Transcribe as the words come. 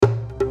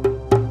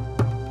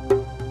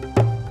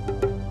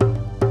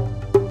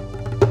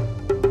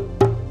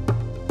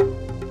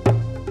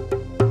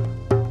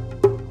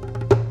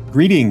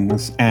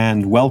Greetings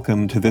and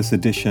welcome to this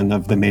edition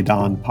of the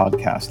Maydan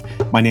Podcast.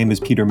 My name is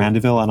Peter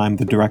Mandaville and I'm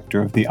the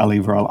director of the Ali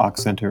Vural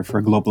Center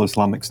for Global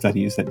Islamic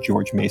Studies at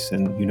George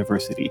Mason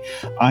University.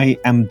 I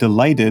am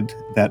delighted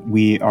that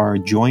we are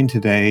joined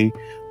today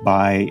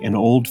by an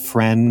old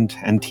friend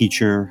and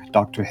teacher,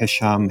 Dr.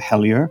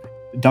 Hellyer.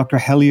 Dr.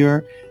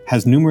 Hellyer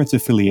has numerous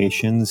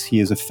affiliations. He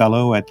is a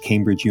fellow at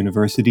Cambridge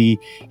University.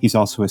 He's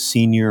also a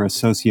senior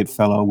associate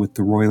fellow with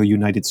the Royal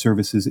United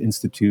Services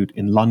Institute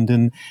in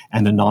London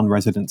and a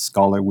non-resident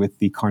scholar with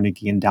the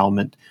Carnegie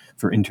Endowment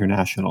for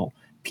International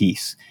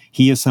Peace.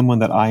 He is someone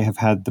that I have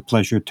had the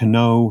pleasure to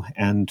know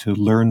and to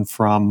learn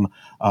from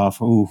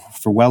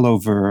for well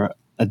over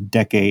a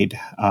decade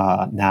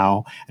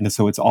now. And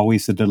so it's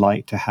always a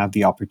delight to have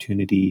the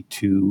opportunity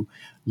to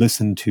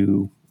listen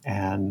to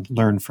and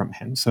learn from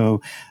him.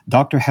 So,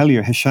 Dr.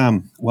 Hellyer,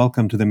 Hisham,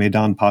 welcome to the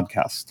Maydan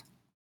Podcast.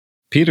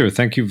 Peter,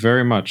 thank you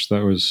very much.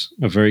 That was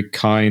a very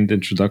kind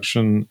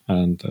introduction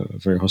and a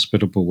very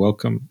hospitable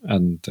welcome.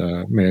 And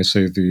may I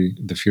say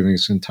the feeling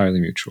is entirely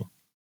mutual.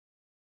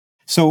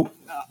 So,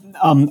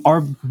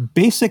 our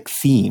basic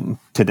theme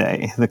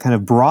today, the kind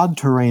of broad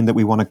terrain that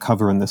we want to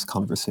cover in this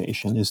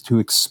conversation, is to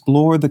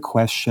explore the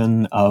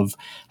question of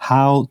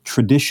how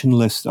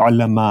traditionalist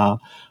ulama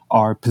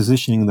are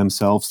positioning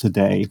themselves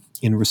today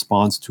in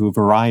response to a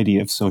variety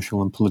of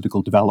social and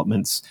political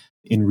developments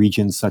in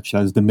regions such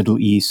as the Middle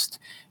East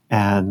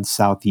and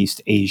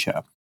Southeast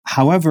Asia.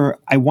 However,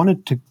 I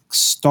wanted to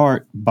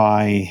start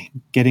by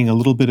getting a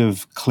little bit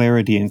of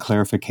clarity and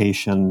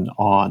clarification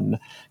on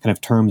kind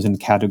of terms and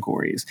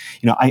categories.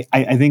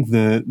 I think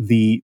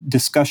the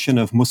discussion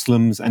of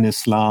Muslims and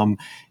Islam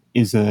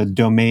is a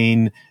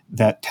domain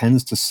that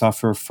tends to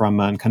suffer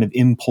from a kind of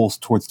impulse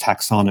towards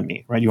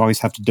taxonomy, right? You always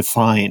have to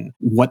define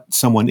what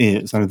someone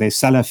is. Are they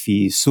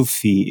Salafi,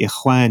 Sufi,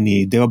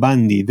 Ikhwani,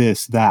 Deobandi,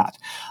 this, that?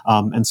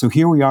 And so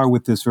here we are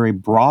with this very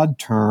broad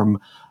term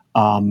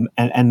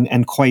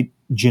and quite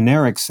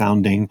generic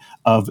sounding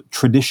of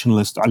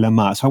traditionalist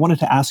ulama. So I wanted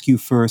to ask you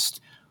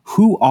first,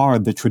 who are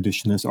the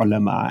traditionalist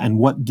ulama and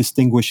what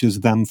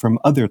distinguishes them from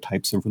other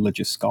types of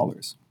religious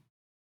scholars?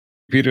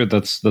 Peter,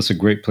 that's a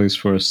great place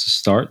for us to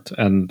start.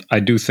 And I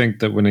do think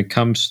that when it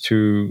comes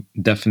to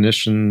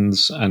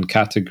definitions and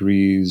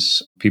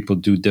categories, people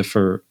do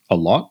differ a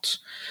lot.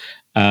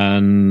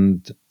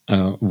 And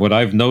what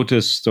I've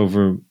noticed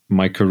over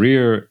my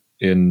career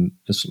in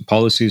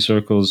policy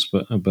circles,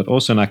 but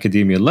also in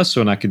academia, less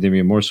so in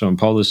academia, more so in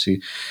policy,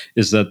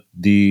 is that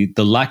the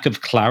lack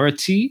of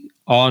clarity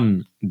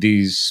on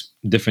these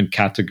different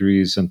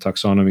categories and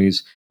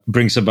taxonomies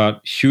brings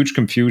about huge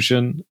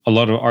confusion, a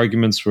lot of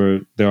arguments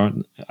where they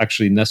aren't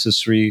actually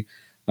necessary,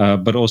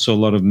 but also a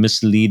lot of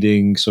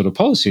misleading sort of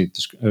policy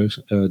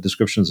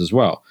descriptions as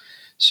well.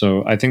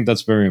 So I think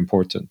that's very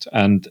important.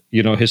 And,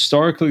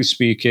 historically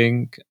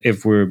speaking,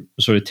 if we're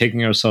sort of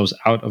taking ourselves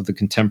out of the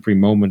contemporary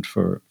moment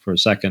for a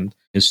second,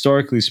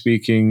 historically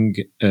speaking,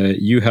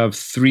 you have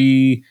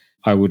three,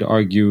 I would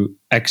argue,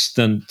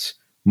 extant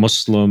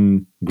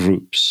Muslim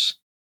groups.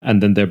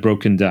 And then they're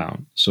broken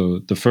down. So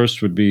the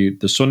first would be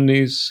the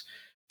Sunnis.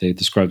 They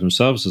describe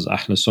themselves as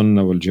Ahl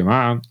Sunnah wal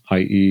Jama'ah,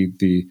 i.e.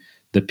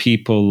 the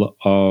people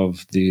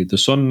of the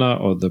Sunnah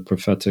or the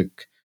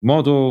prophetic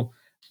model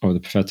or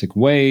the prophetic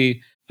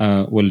way,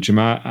 wal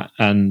Jama'ah,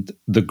 and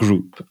the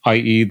group,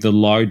 i.e. the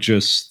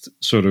largest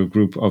sort of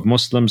group of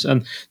Muslims.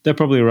 And they're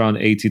probably around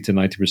 80 to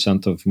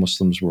 90% of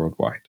Muslims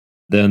worldwide.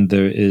 Then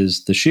there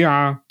is the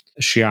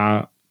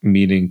Shia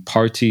meaning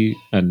party,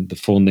 and the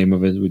full name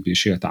of it would be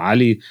Shi'at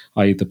Ali,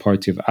 i.e. the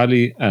party of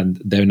Ali,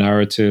 and their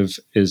narrative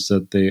is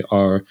that they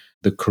are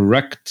the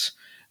correct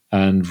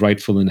and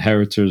rightful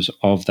inheritors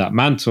of that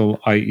mantle,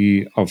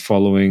 i.e. of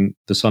following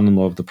the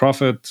son-in-law of the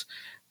Prophet,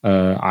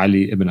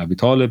 Ali ibn Abi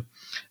Talib.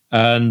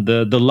 And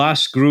the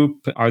last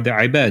group are the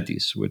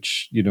Ibadis,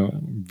 which,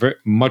 very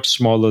much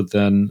smaller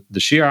than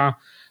the Shia.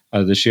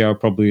 The Shia are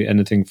probably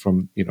anything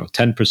from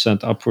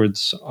 10%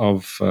 upwards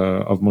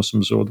of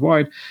Muslims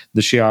worldwide.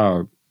 The Shia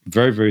are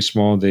very, very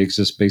small. They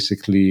exist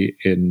basically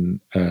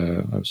in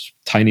a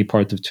tiny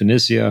part of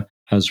Tunisia,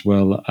 as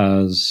well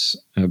as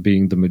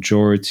being the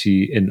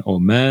majority in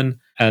Oman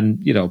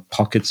and,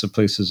 pockets of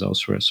places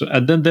elsewhere. So,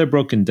 and then they're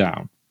broken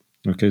down.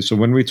 Okay, so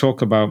when we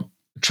talk about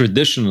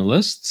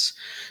traditionalists,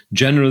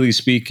 generally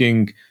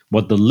speaking,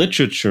 what the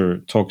literature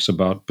talks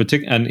about,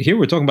 and here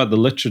we're talking about the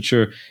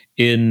literature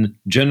in,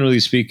 generally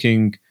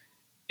speaking,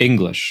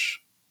 English.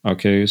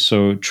 Okay,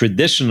 so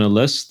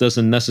traditionalist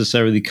doesn't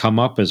necessarily come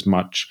up as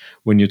much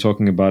when you're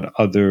talking about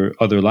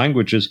other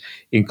languages,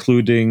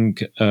 including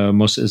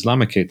most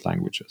Islamicate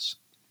languages.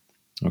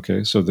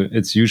 Okay, so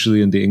it's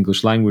usually in the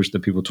English language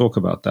that people talk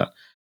about that.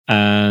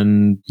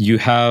 And you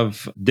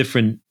have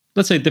different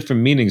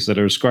meanings that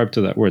are ascribed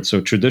to that word. So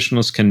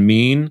traditionalist can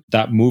mean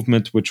that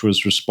movement which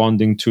was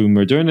responding to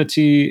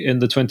modernity in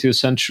the 20th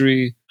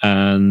century.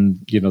 And,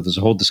 there's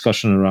a whole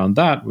discussion around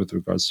that with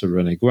regards to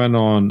René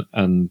Guénon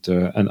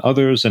and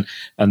others.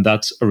 And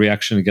that's a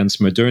reaction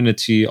against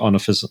modernity on a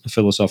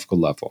philosophical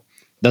level.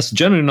 That's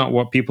generally not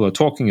what people are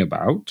talking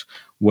about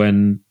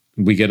when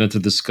we get into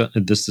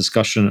this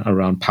discussion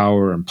around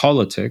power and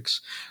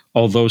politics,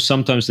 although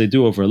sometimes they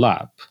do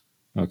overlap.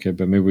 Okay,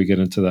 but maybe we get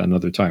into that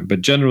another time.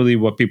 But generally,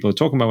 what people are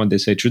talking about when they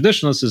say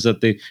traditionalists is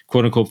that they,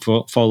 quote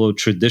unquote, follow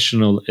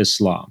traditional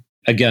Islam.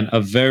 Again,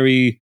 a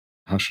very,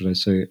 how should I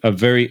say, a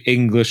very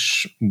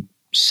English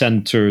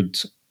centered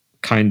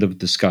kind of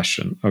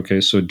discussion.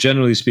 Okay, so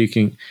generally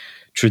speaking,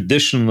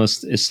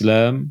 traditionalist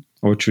Islam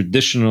or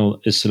traditional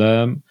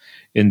Islam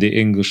in the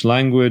English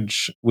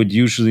language would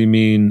usually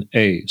mean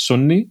A,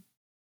 Sunni.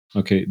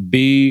 Okay.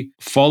 B,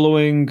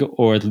 following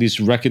or at least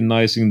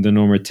recognizing the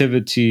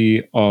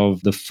normativity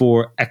of the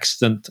four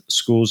extant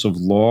schools of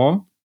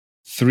law.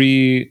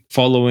 3,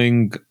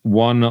 following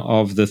one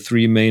of the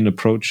three main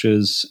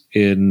approaches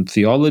in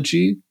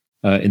theology,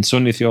 in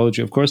Sunni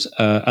theology, of course.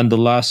 And the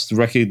last,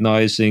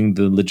 recognizing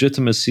the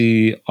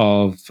legitimacy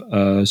of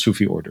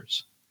Sufi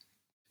orders.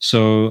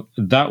 So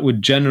that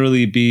would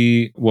generally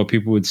be what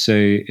people would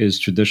say is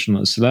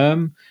traditional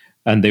Islam,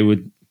 and they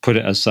would put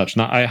it as such.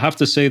 Now, I have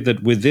to say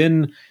that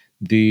within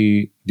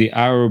the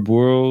Arab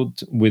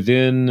world,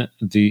 within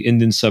the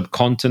Indian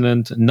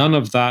subcontinent, none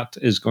of that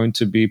is going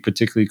to be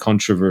particularly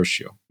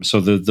controversial.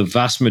 So the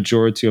vast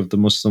majority of the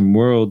Muslim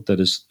world that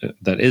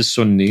is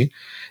Sunni,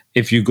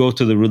 if you go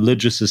to the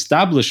religious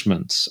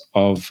establishments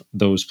of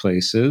those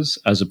places,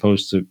 as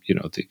opposed to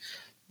the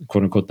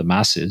quote unquote the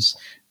masses,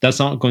 that's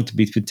not going to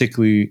be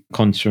particularly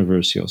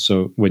controversial.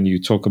 So when you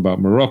talk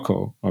about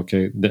Morocco,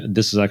 okay,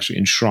 this is actually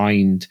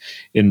enshrined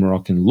in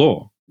Moroccan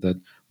law, that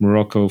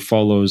Morocco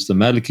follows the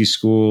Maliki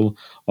school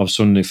of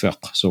Sunni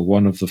fiqh, so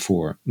one of the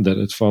four, that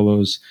it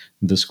follows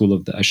the school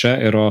of the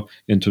Asha'ira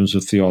in terms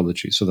of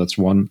theology. So that's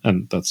one,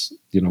 and that's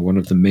one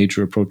of the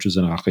major approaches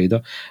in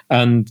Aqidah,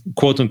 and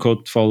quote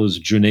unquote follows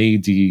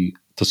Junaidi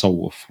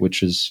tasawwuf,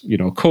 which is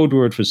a code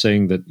word for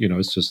saying that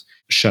it's just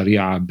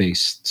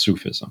Sharia-based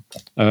Sufism.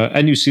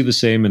 And you see the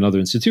same in other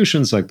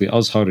institutions like the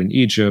Azhar in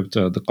Egypt,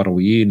 the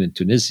Qarawiyyin in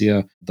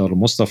Tunisia, Dar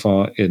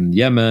al-Mustafa in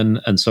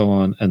Yemen, and so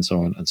on and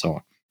so on and so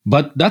on.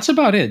 But that's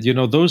about it.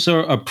 Those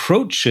are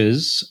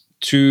approaches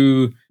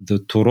to the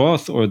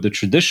Turath or the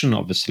tradition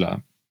of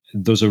Islam.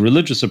 Those are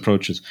religious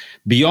approaches.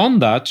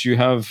 Beyond that, you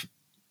have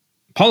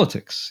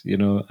politics,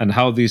 and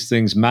how these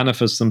things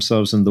manifest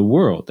themselves in the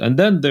world. And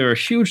then there are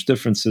huge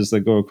differences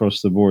that go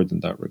across the board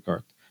in that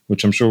regard,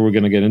 which I'm sure we're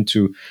going to get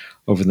into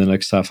over the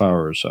next half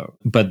hour or so.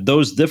 But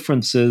those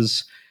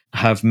differences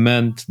have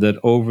meant that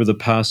over the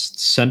past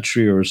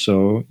century or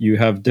so, you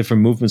have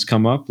different movements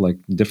come up, like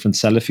different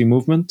Salafi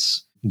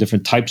movements,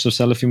 different types of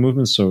Salafi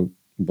movements. So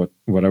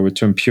what I would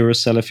term pure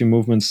Salafi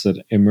movements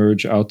that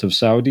emerge out of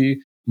Saudi,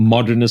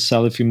 modernist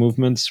Salafi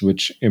movements,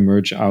 which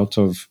emerge out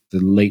of the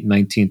late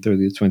 19th,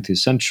 early 20th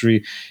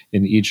century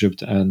in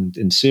Egypt and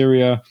in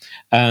Syria.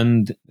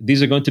 And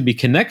these are going to be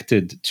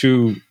connected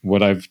to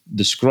what I've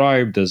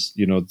described as,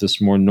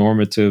 this more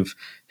normative,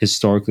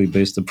 historically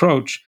based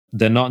approach.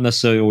 They're not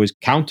necessarily always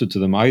counter to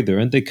them either,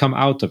 and they come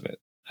out of it.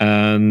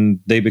 And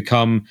they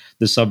become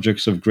the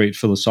subjects of great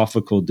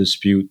philosophical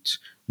dispute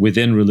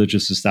within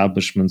religious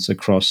establishments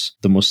across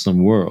the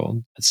Muslim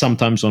world,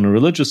 sometimes on a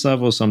religious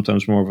level,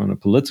 sometimes more on a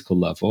political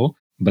level.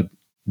 But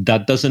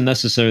that doesn't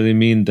necessarily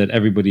mean that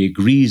everybody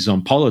agrees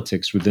on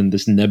politics within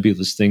this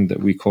nebulous thing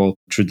that we call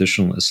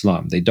traditional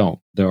Islam. They don't.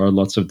 There are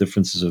lots of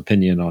differences of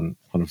opinion on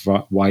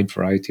a wide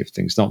variety of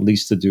things, not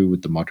least to do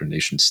with the modern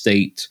nation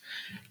state,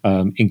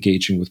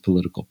 engaging with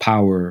political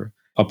power,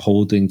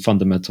 upholding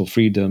fundamental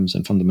freedoms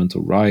and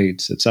fundamental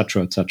rights,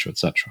 etc., etc.,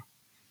 etc.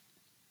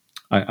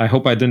 I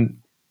hope I didn't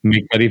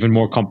make that even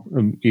more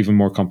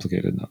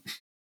complicated now.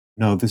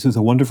 No, this is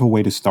a wonderful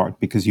way to start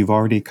because you've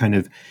already kind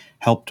of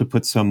helped to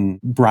put some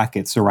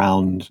brackets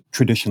around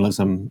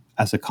traditionalism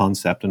as a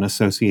concept and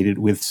associated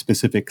with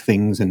specific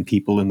things and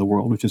people in the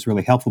world, which is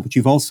really helpful. But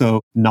you've also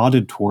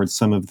nodded towards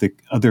some of the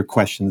other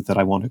questions that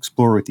I want to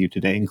explore with you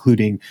today,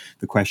 including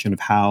the question of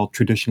how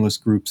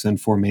traditionalist groups and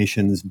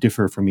formations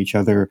differ from each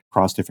other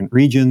across different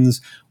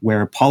regions,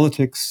 where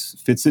politics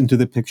fits into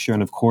the picture,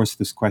 and of course,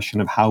 this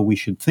question of how we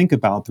should think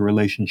about the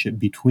relationship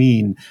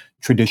between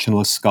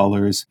traditionalist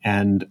scholars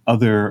and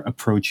other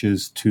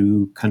approaches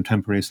to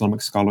contemporary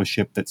Islamic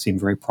scholarship that seem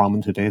very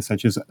prominent today,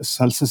 such as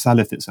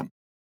Salafism.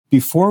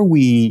 Before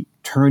we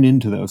turn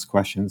into those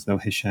questions, though,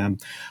 Hisham,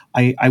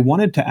 I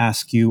wanted to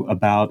ask you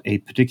about a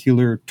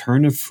particular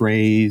turn of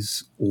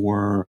phrase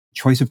or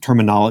choice of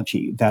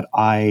terminology that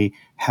I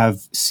have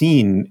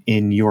seen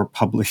in your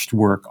published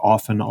work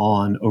off and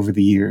on over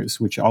the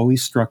years, which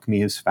always struck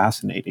me as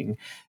fascinating.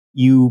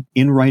 You,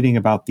 in writing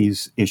about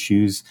these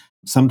issues,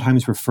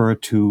 sometimes refer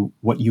to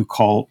what you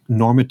call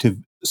normative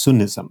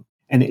Sunnism.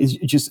 And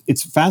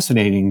it's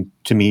fascinating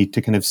to me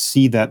to kind of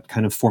see that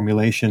kind of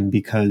formulation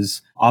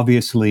because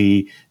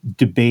obviously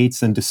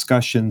debates and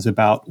discussions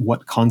about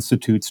what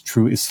constitutes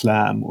true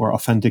Islam or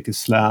authentic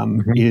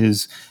Islam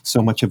is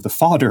so much of the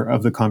fodder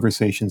of the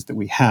conversations that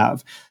we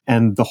have.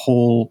 And the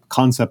whole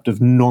concept of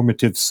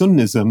normative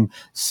Sunnism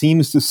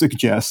seems to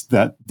suggest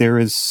that there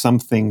is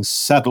something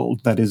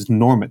settled that is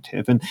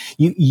normative. And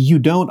you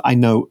don't, I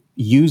know,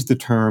 use the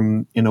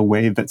term in a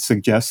way that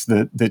suggests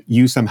that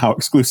you somehow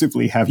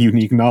exclusively have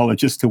unique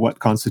knowledge as to what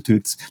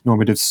constitutes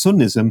normative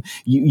Sunnism.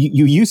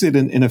 You use it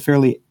in a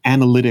fairly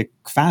analytic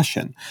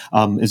fashion,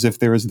 as if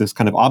there is this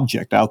kind of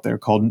object out there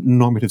called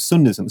normative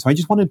Sunnism. So I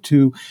just wanted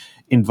to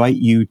invite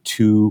you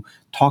to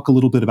talk a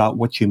little bit about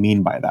what you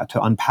mean by that,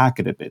 to unpack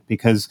it a bit,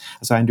 because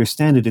as I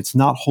understand it, it's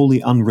not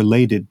wholly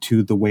unrelated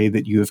to the way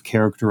that you have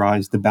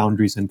characterized the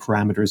boundaries and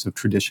parameters of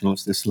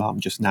traditionalist Islam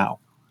just now.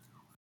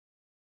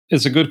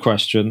 It's a good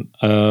question.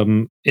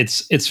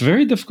 It's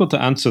very difficult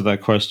to answer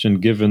that question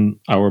given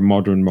our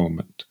modern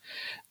moment.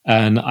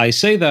 And I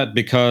say that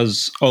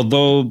because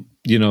although,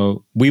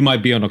 we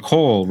might be on a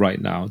call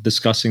right now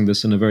discussing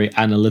this in a very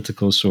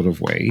analytical sort of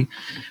way,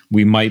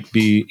 we might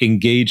be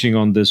engaging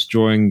on this,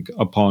 drawing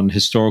upon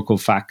historical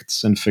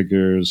facts and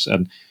figures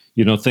and,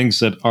 things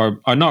that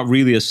are not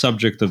really a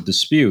subject of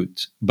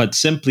dispute, but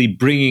simply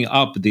bringing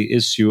up the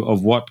issue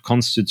of what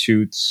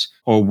constitutes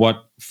or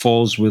what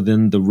falls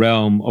within the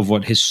realm of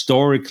what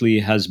historically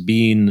has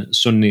been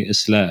Sunni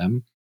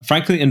Islam,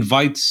 frankly,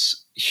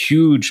 invites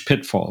huge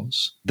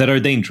pitfalls that are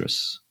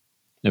dangerous,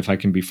 if I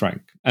can be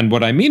frank. And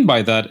what I mean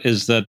by that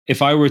is that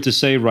if I were to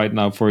say right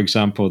now, for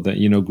example,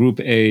 that, Group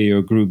A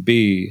or Group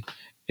B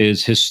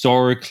is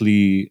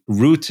historically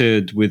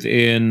rooted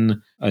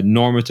within a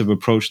normative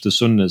approach to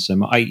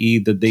Sunnism, i.e.,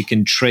 that they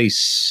can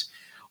trace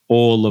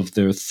all of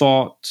their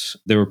thought,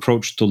 their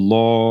approach to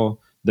law,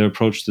 their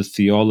approach to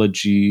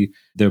theology,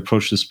 their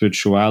approach to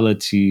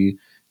spirituality,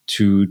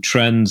 to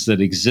trends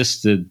that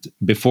existed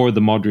before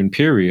the modern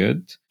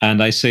period.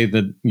 And I say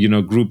that,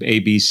 Group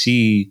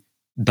ABC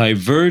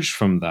diverged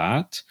from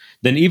that,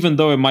 then even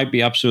though it might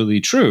be absolutely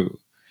true,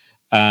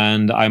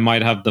 and I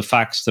might have the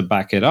facts to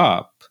back it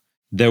up,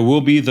 there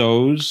will be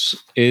those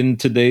in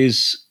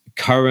today's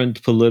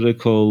current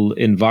political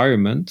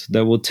environment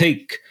that will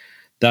take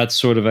that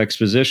sort of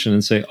exposition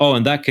and say, oh,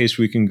 in that case,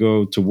 we can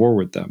go to war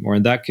with them, or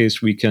in that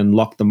case, we can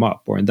lock them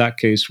up, or in that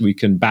case, we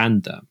can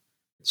ban them.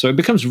 So it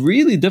becomes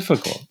really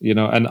difficult,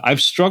 and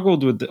I've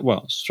struggled with,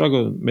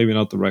 struggle, maybe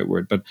not the right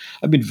word, but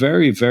I've been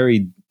very,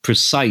 very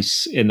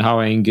precise in how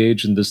I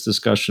engage in this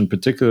discussion,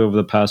 particularly over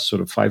the past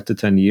sort of 5 to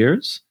 10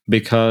 years,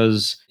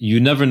 because you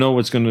never know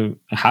what's going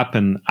to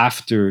happen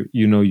after,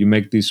 you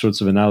make these sorts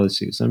of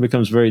analyses. And it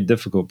becomes very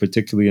difficult,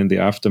 particularly in the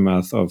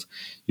aftermath of,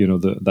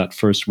 that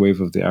first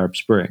wave of the Arab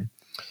Spring.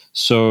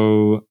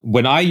 So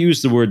when I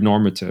use the word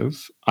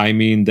normative, I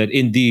mean that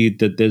indeed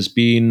that there's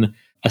been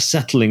a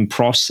settling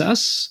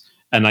process.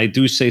 And I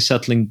do say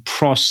settling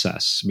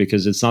process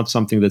because it's not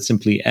something that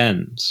simply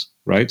ends,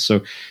 right?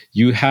 So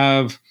you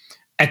have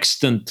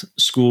extant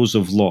schools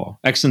of law,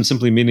 extant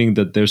simply meaning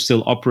that they're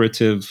still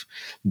operative,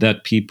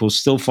 that people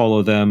still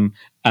follow them,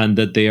 and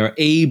that they are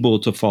able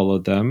to follow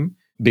them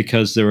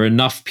because there are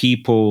enough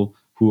people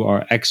who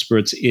are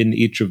experts in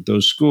each of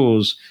those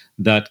schools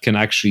that can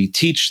actually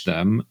teach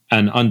them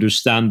and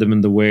understand them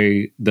in the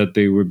way that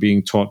they were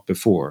being taught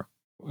before.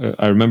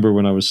 I remember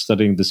when I was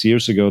studying this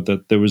years ago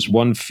that there was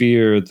one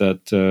fear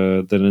that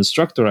an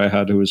instructor I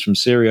had who was from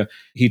Syria,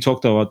 he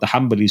talked about the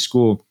Hanbali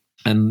school,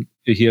 and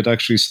he had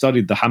actually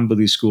studied the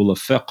Hanbali school of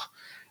fiqh.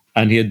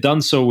 And he had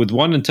done so with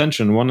one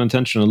intention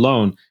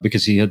alone,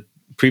 because he had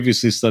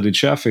previously studied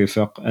Shafi'i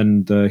fiqh.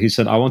 And he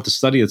said, I want to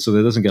study it so that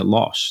it doesn't get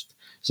lost.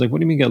 It's like, what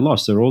do you mean get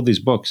lost? There are all these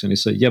books. And he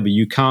said, yeah, but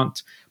you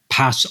can't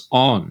pass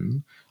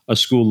on a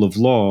school of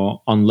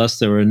law unless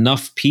there are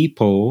enough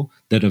people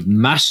that have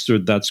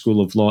mastered that school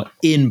of law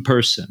in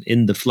person,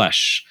 in the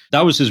flesh.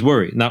 That was his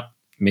worry. Now,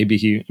 maybe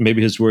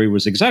his worry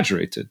was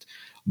exaggerated,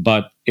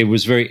 but it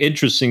was very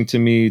interesting to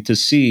me to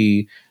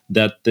see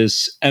that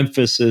this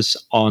emphasis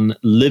on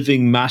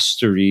living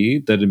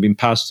mastery that had been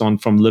passed on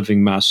from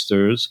living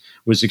masters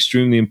was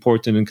extremely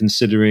important in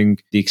considering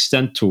the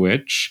extent to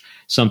which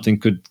something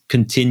could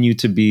continue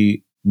to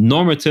be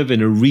normative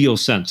in a real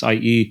sense,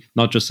 i.e.,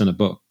 not just in a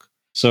book.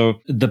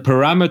 So the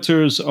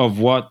parameters of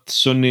what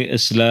Sunni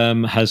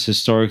Islam has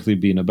historically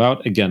been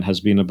about, again, has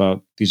been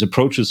about these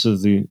approaches to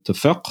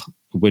fiqh,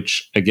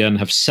 which, again,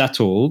 have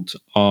settled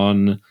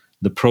on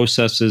the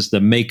processes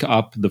that make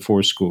up the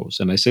four schools.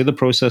 And I say the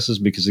processes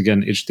because,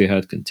 again,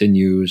 ijtihad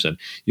continues and,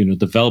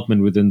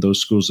 development within those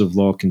schools of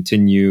law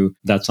continue.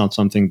 That's not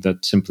something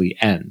that simply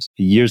ends.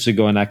 Years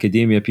ago in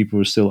academia, people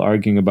were still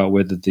arguing about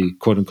whether the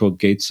quote-unquote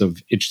gates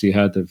of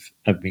ijtihad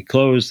have been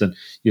closed. And,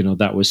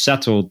 that was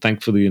settled,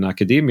 thankfully, in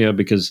academia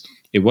because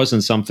it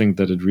wasn't something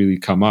that had really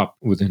come up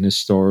within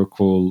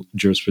historical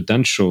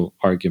jurisprudential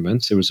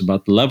arguments. It was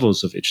about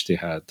levels of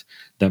ijtihad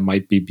that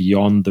might be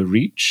beyond the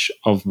reach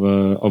of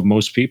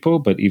most people,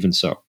 but even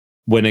so.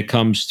 When it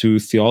comes to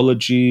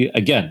theology,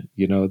 again,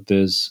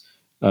 there's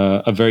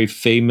a very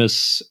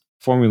famous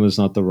formula is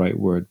not the right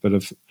word, but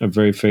a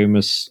very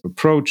famous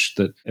approach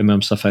that Imam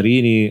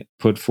Safarini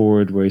put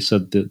forward, where he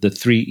said the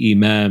three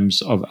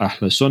imams of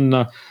Ahl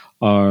Sunnah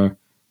are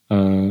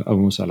Abu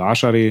Musa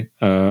al-Ash'ari,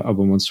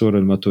 Abu Mansur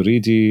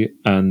al-Maturidi,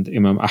 and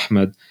Imam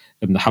Ahmad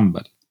ibn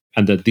Hanbal.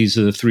 And that these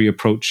are the three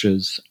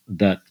approaches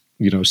that,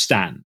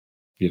 stand.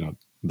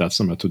 That's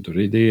the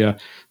Maturidiyya,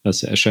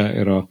 that's the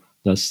Ash'a'ira,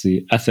 That's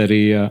the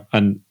Athariya,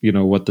 and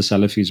what the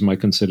Salafis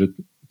might consider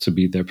to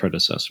be their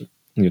predecessor.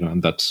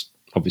 And that's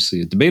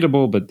obviously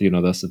debatable, but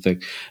that's the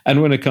thing.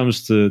 And when it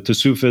comes to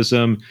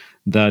Sufism,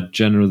 that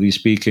generally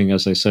speaking,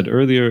 as I said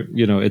earlier,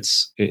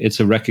 it's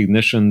a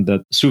recognition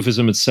that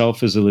Sufism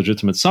itself is a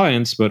legitimate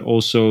science, but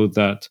also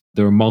that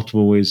there are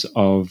multiple ways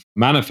of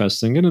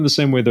manifesting it, in the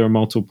same way there are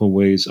multiple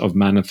ways of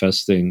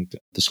manifesting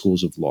the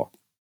schools of law.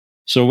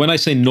 So when I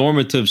say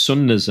normative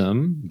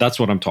Sunnism, that's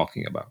what I'm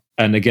talking about.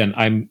 And again,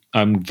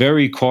 I'm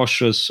very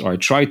cautious, or I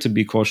try to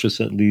be cautious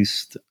at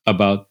least,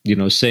 about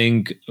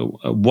saying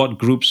what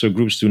groups or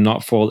groups do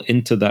not fall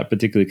into that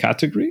particular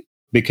category,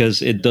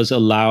 because it does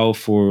allow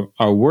for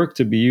our work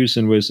to be used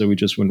in ways that we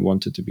just wouldn't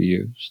want it to be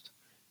used.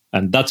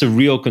 And that's a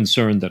real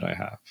concern that I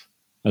have.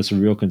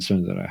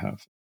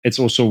 It's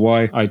also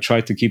why I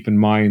try to keep in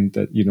mind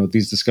that,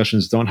 these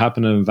discussions don't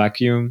happen in a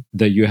vacuum,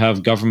 that you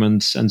have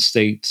governments and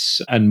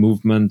states and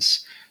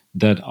movements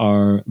that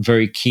are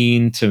very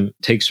keen to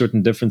take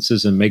certain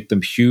differences and make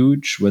them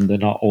huge when they're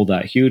not all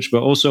that huge.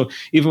 But also,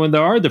 even when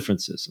there are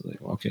differences,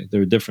 okay,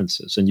 there are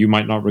differences, and you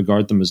might not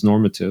regard them as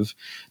normative.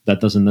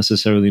 That doesn't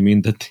necessarily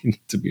mean that they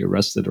need to be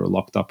arrested or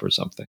locked up or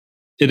something.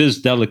 It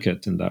is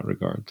delicate in that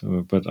regard.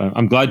 But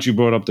I'm glad you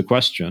brought up the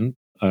question.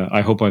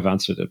 I hope I've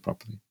answered it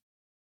properly.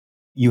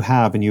 You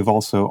have, and you've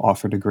also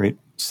offered a great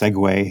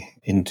segue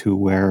into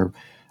where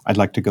I'd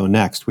like to go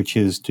next, which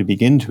is to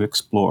begin to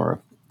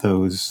explore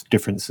those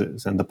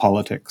differences and the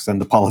politics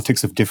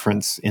of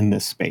difference in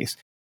this space.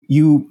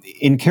 You,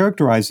 in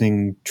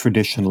characterizing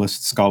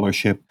traditionalist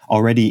scholarship,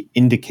 already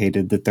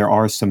indicated that there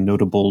are some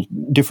notable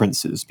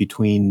differences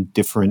between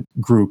different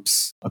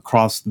groups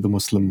across the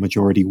Muslim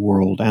majority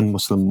world and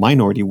Muslim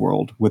minority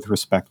world with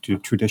respect to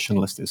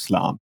traditionalist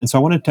Islam. And so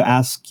I wanted to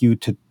ask you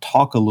to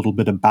talk a little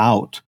bit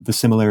about the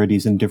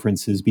similarities and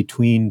differences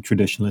between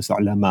traditionalist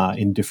ulama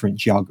in different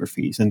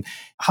geographies. And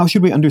how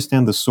should we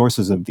understand the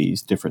sources of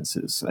these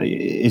differences?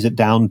 Is it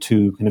down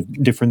to kind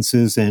of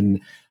differences in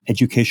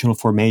educational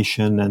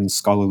formation and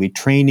scholarly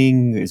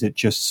training? Is it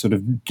just sort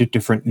of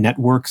different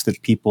networks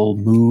that people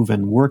move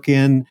and work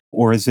in?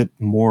 Or is it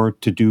more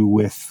to do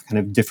with kind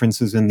of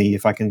differences in the,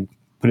 if I can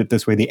put it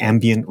this way, the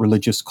ambient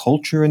religious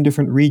culture in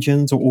different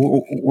regions?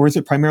 Or is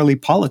it primarily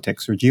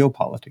politics or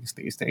geopolitics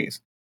these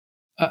days?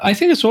 I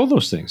think it's all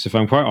those things, if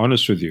I'm quite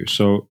honest with you.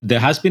 So there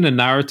has been a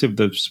narrative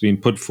that's been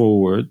put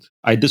forward.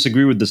 I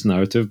disagree with this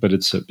narrative, but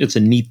it's a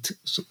neat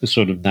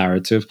sort of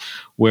narrative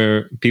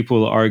where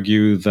people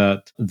argue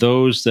that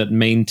those that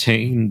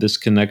maintain this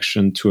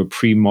connection to a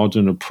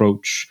pre-modern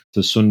approach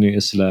to Sunni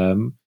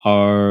Islam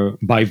are,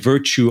 by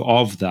virtue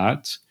of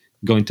that,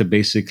 going to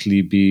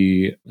basically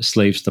be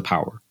slaves to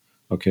power.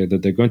 Okay,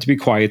 that they're going to be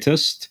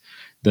quietist,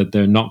 that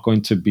they're not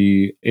going to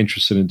be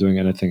interested in doing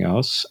anything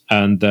else,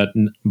 and that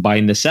by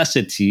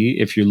necessity,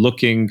 if you're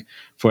looking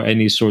for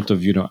any sort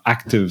of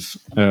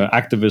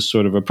activist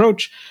sort of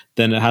approach,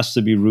 then it has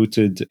to be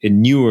rooted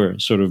in newer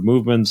sort of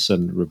movements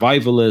and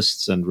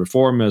revivalists and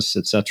reformists,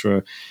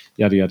 etc.,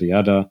 yada yada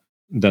yada,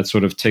 that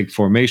sort of take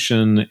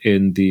formation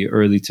in the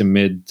early to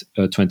mid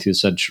 20th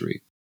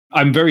century.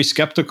 I'm very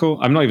skeptical.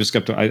 I'm not even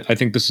skeptical. I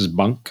think this is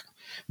bunk.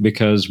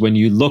 Because when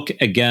you look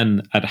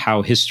again at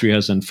how history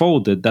has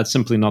unfolded, that's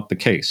simply not the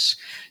case.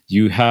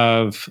 You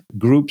have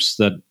groups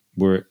that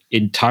were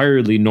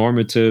entirely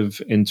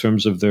normative in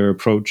terms of their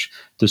approach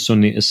to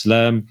Sunni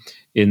Islam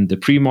in the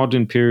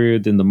pre-modern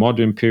period, in the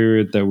modern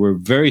period, that were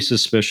very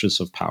suspicious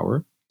of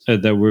power,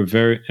 that were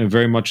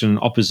very much in an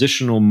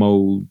oppositional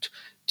mode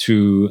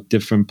to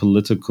different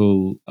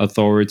political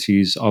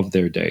authorities of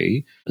their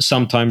day.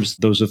 Sometimes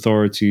those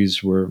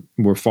authorities were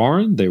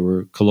foreign, they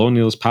were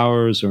colonialist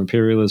powers or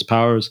imperialist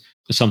powers.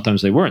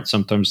 Sometimes they weren't.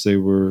 Sometimes they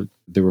were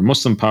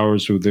Muslim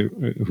powers who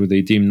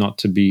they deemed not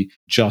to be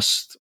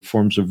just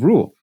forms of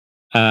rule.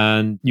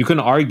 And you can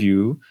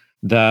argue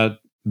that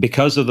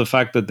because of the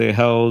fact that they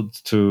held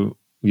to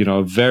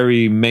a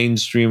very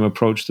mainstream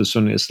approach to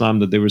Sunni Islam,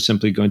 that they were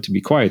simply going to be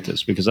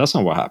quietists, because that's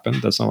not what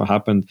happened. That's not what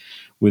happened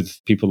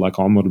with people like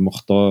Omar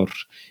al-Mukhtar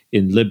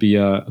in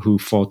Libya, who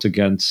fought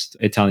against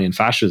Italian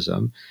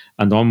fascism.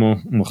 And Omar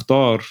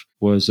al-Mukhtar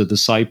was a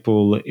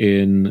disciple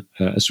in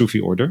a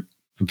Sufi order,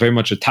 very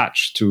much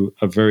attached to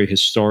a very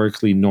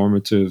historically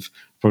normative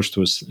approach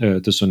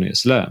to Sunni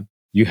Islam.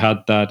 You had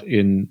that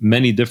in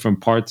many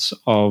different parts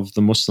of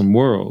the Muslim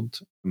world,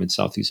 in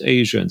Southeast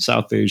Asia and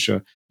South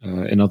Asia,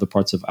 in other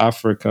parts of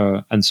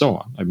Africa, and so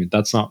on. I mean,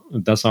 that's not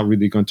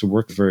really going to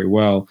work very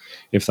well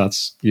if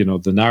that's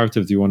the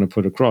narrative that you want to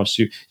put across.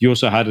 You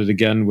also had it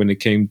again when it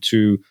came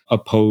to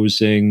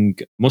opposing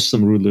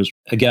Muslim rulers.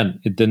 Again,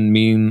 it didn't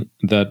mean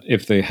that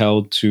if they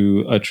held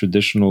to a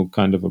traditional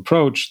kind of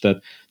approach that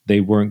they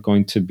weren't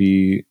going to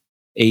be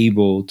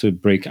able to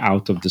break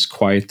out of this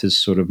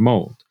quietist sort of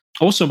mold.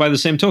 Also, by the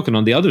same token,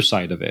 on the other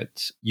side of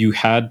it, you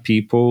had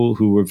people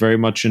who were very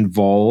much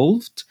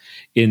involved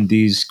in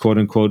these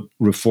quote-unquote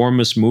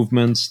reformist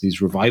movements, these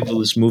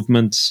revivalist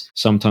movements.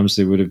 Sometimes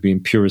they would have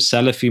been pure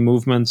Salafi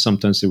movements.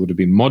 Sometimes they would have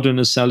been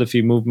modernist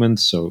Salafi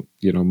movements, so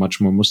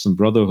much more Muslim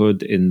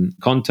Brotherhood in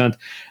content.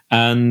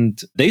 And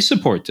they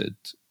supported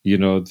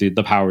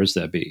the powers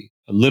that be.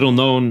 A little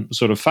known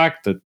sort of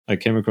fact that I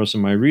came across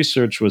in my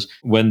research was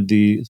when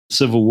the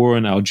civil war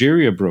in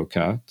Algeria broke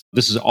out,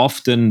 this is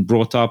often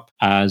brought up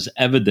as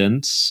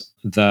evidence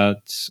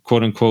that,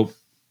 quote unquote,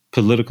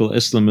 political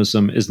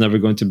Islamism is never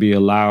going to be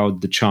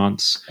allowed the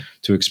chance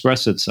to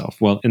express itself.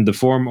 Well, in the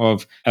form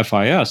of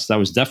FIS, that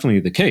was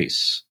definitely the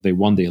case. They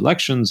won the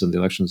elections, and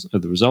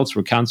the results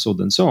were cancelled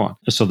and so on.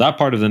 So that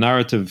part of the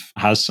narrative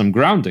has some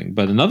grounding.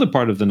 But another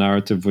part of the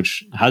narrative,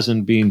 which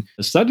hasn't been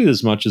studied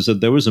as much, is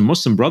that there was a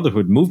Muslim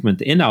Brotherhood movement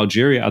in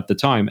Algeria at the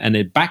time, and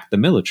it backed the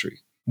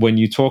military. When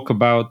you talk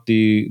about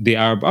the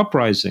Arab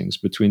uprisings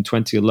between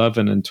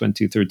 2011 and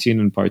 2013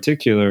 in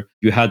particular,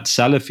 you had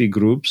Salafi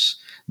groups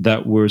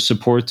that were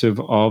supportive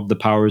of the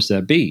powers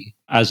that be,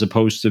 as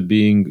opposed to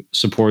being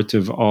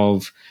supportive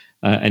of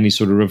any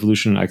sort of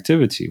revolutionary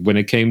activity. When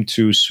it came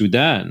to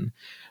Sudan,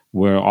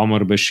 where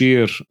Omar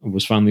Bashir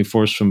was finally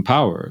forced from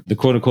power, the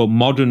quote-unquote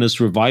modernist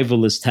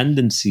revivalist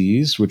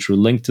tendencies, which were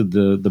linked to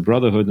the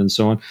Brotherhood and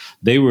so on,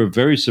 they were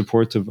very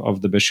supportive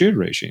of the Bashir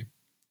regime.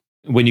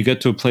 When you get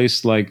to a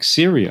place like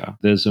Syria,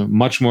 there's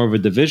much more of a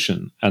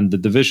division. And the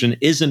division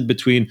isn't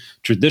between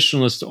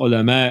traditionalist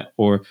ulama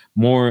or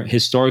more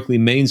historically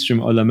mainstream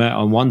ulama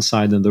on one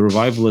side and the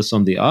revivalists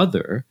on the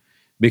other,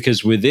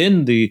 because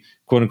within the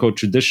quote-unquote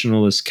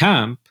traditionalist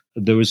camp,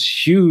 there was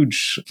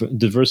huge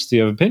diversity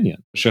of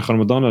opinion. Sheikh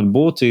Ramadan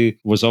al-Bouti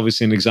was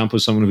obviously an example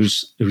of someone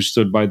who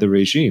stood by the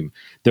regime.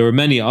 There were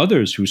many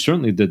others who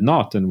certainly did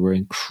not and were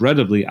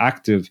incredibly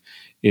active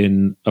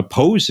in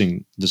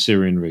opposing the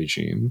Syrian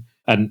regime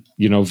and,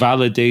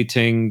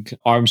 validating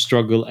armed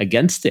struggle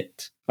against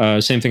it.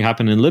 Same thing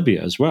happened in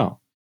Libya as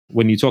well.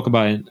 When you talk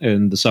about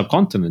in the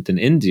subcontinent, in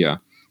India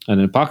and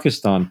in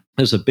Pakistan,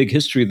 there's a big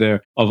history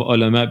there of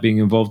ulama being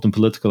involved in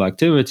political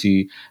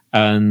activity.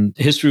 And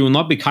history will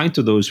not be kind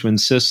to those who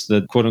insist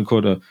that, quote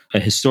unquote, a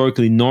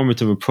historically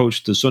normative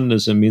approach to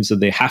Sunnism means that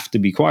they have to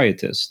be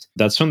quietist.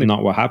 That's certainly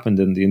not what happened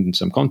in the Indian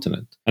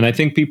subcontinent. And I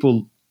think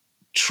people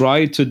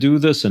try to do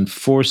this and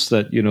force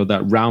that,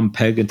 that round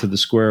peg into the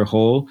square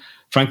hole,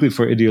 frankly,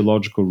 for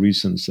ideological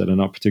reasons that are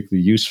not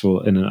particularly useful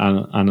in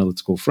an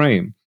analytical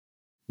frame.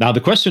 Now,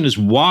 the question is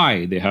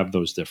why they have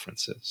those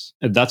differences.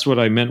 And that's what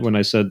I meant when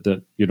I said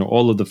that,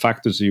 all of the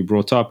factors that you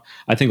brought up,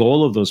 I think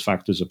all of those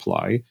factors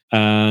apply.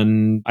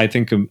 And I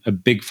think a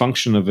big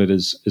function of it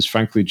is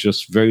frankly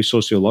just very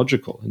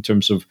sociological in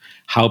terms of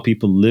how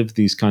people live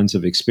these kinds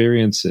of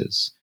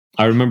experiences.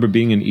 I remember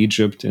being in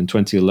Egypt in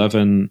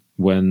 2011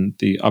 when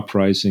the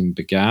uprising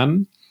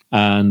began,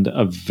 and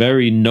a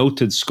very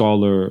noted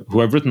scholar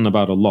who I've written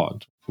about a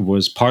lot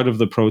was part of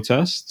the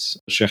protests,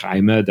 Sheikh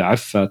Ahmed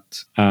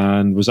Affat,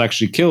 and was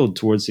actually killed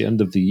towards the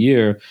end of the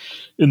year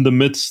in the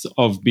midst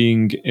of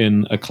being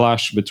in a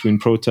clash between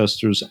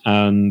protesters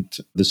and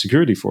the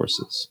security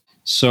forces.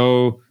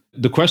 So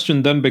the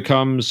question then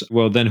becomes,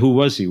 well, then who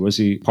was he? Was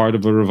he part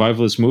of a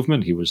revivalist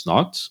movement? He was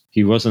not.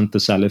 He wasn't the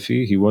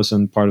Salafi. He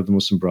wasn't part of the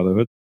Muslim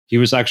Brotherhood. He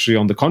was actually,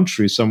 on the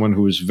contrary, someone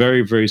who was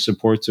very, very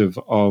supportive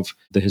of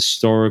the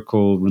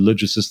historical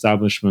religious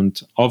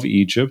establishment of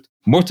Egypt.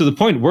 More to the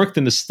point, worked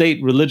in a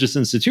state religious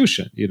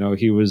institution.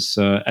 He was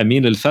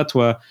Amin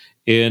al-Fatwa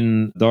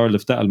in Dar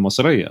al-Ifta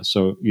al-Masriya.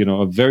 So,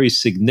 a very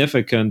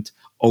significant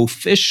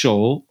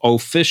official,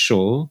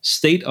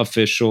 state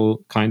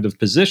official kind of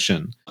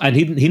position. And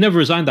he never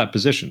resigned that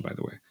position, by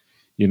the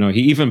way.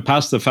 He even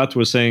passed the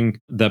fatwa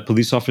saying that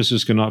police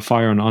officers could not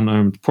fire on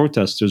unarmed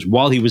protesters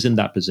while he was in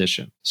that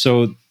position.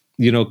 So,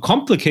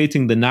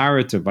 complicating the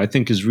narrative, I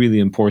think, is really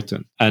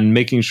important, and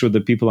making sure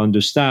that people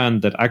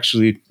understand that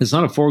actually it's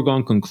not a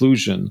foregone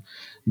conclusion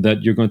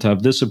that you're going to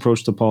have this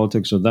approach to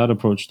politics or that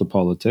approach to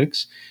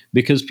politics,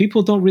 because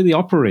people don't really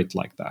operate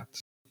like that.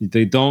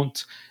 They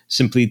don't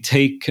simply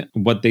take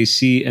what they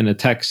see in a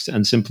text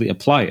and simply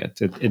apply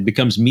it. It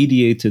becomes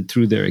mediated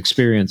through their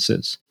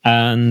experiences.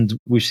 And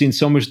we've seen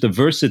so much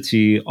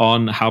diversity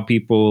on how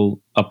people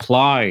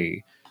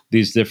apply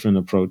these different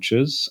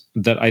approaches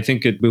that I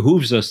think it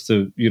behooves us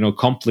to,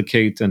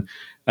 complicate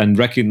and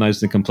recognize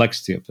the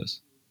complexity of this.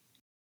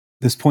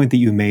 This point that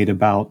you made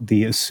about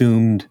the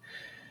assumed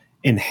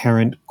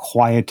inherent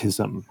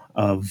quietism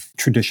of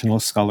traditional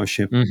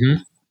scholarship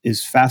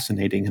is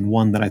fascinating, and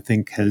one that I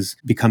think has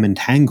become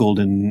entangled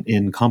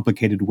in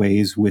complicated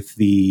ways with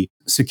the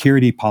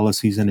security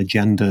policies and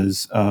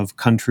agendas of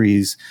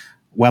countries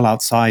well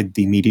outside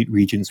the immediate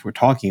regions we're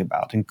talking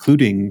about,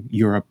 including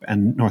Europe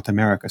and North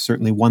America.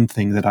 Certainly one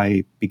thing that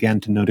I began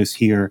to notice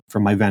here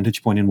from my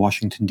vantage point in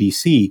Washington,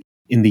 D.C.,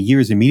 in the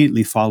years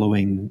immediately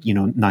following,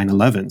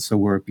 9/11, so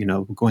we're,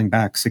 going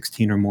back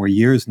 16 or more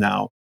years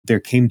now, there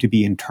came to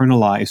be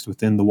internalized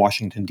within the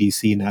Washington,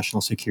 D.C.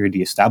 national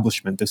security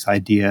establishment this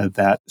idea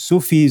that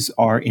Sufis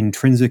are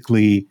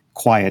intrinsically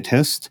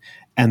quietist,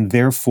 and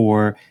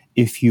therefore,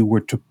 if you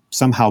were to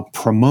somehow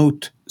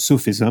promote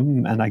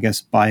Sufism, and I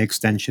guess by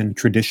extension,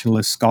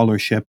 traditionalist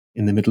scholarship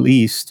in the Middle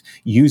East,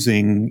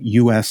 using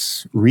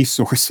U.S.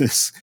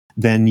 resources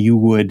then you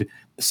would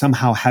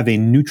somehow have a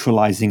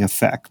neutralizing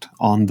effect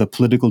on the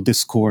political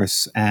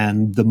discourse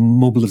and the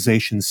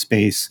mobilization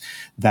space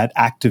that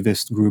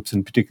activist groups,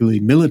 and particularly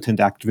militant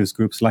activist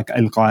groups like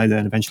Al-Qaeda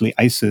and eventually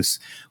ISIS,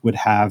 would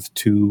have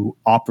to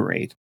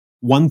operate.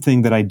 One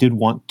thing that I did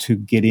want to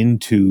get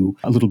into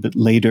a little bit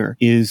later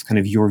is kind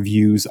of your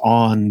views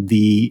on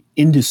the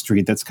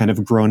industry that's kind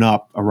of grown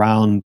up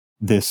around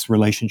this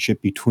relationship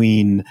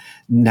between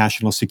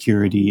national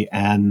security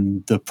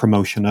and the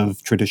promotion of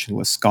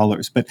traditionalist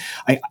scholars. But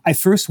I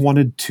first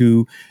wanted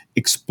to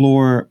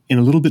explore in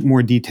a little bit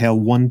more detail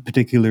one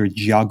particular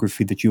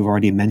geography that you've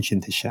already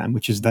mentioned, Hisham,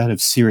 which is that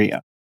of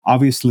Syria.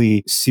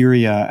 Obviously,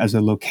 Syria as a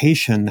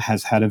location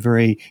has had a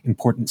very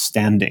important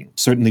standing,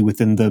 certainly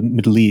within the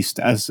Middle East,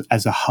 as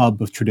a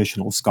hub of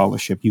traditional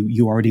scholarship.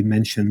 You already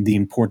mentioned the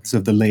importance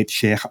of the late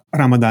Sheikh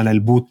Ramadan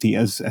al-Bouti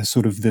as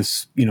sort of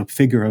this,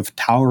 figure of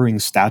towering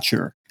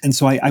stature. And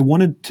so I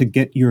wanted to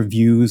get your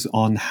views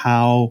on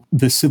how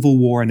the civil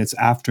war and its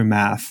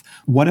aftermath,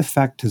 what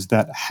effect has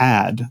that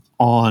had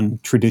on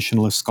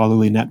traditionalist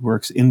scholarly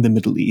networks in the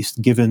Middle East,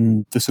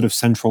 given the sort of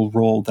central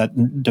role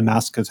that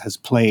Damascus has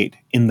played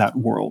in that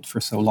world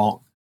for so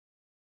long?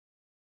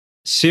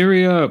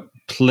 Syria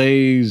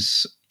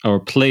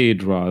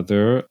played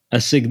rather,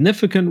 a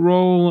significant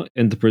role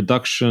in the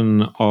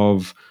production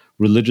of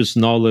religious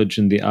knowledge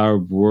in the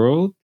Arab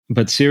world.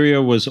 But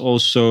Syria was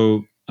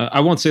also, I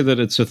won't say that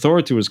its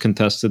authority was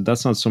contested,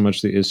 that's not so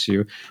much the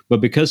issue, but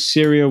because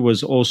Syria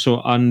was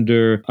also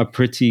under a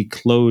pretty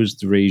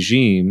closed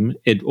regime,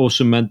 it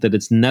also meant that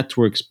its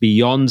networks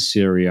beyond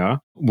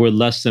Syria were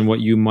less than what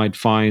you might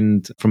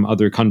find from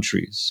other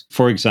countries.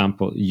 For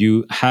example,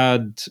 you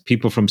had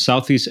people from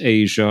Southeast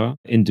Asia,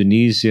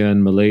 Indonesia,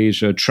 and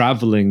Malaysia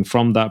traveling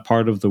from that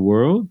part of the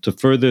world to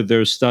further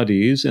their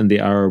studies in the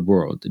Arab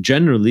world.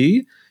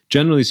 Generally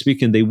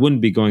speaking, they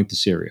wouldn't be going to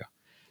Syria.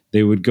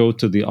 They would go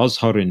to the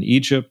Azhar in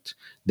Egypt.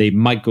 They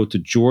might go to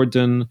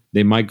Jordan.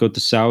 They might go to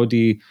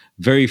Saudi.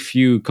 Very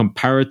few,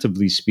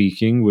 comparatively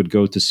speaking, would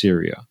go to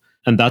Syria.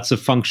 And that's a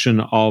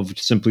function of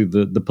simply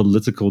the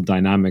political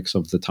dynamics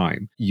of the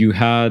time. You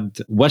had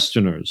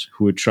Westerners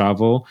who would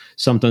travel.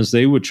 Sometimes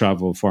they would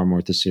travel far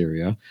more to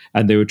Syria.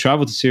 And they would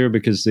travel to Syria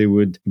because they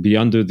would be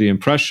under the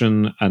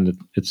impression, and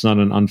it's not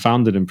an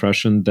unfounded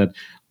impression, that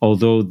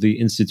although the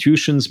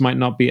institutions might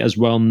not be as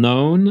well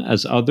known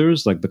as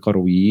others, like the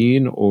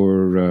Qarawiyyin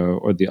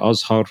or the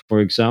Azhar, for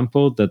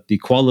example, that the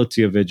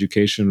quality of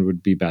education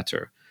would be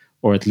better,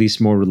 or at least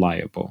more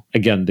reliable.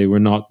 Again, they were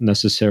not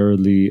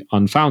necessarily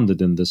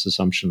unfounded in this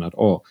assumption at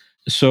all.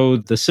 So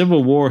the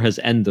civil war has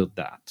ended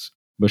that.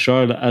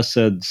 Bashar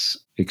al-Assad's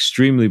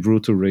extremely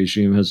brutal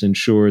regime has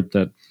ensured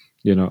that,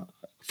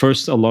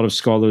 first, a lot of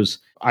scholars,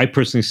 I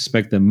personally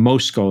suspect that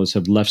most scholars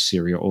have left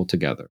Syria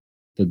altogether,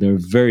 that there are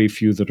very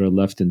few that are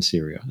left in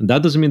Syria. And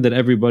that doesn't mean that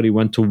everybody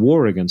went to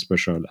war against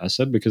Bashar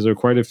al-Assad, because there are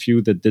quite a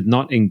few that did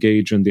not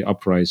engage in the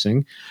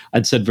uprising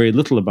and said very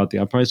little about the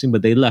uprising,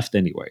 but they left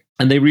anyway.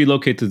 And they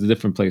relocated to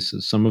different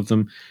places. Some of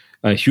them,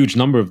 a huge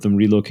number of them,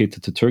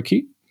 relocated to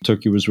Turkey.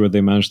 Turkey was where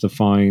they managed to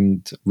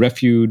find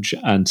refuge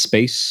and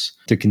space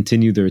to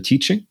continue their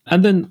teaching.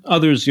 And then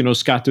others,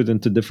 scattered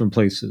into different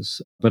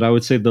places. But I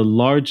would say the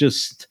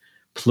largest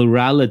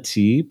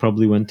plurality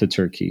probably went to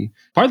Turkey,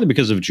 partly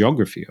because of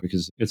geography,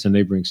 because it's a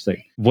neighboring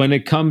state. When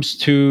it comes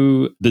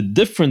to the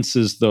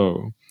differences,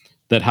 though,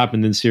 that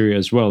happened in Syria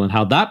as well, and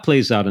how that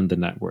plays out in the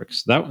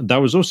networks,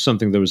 that was also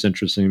something that was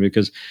interesting,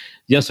 because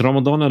yes,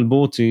 Ramadan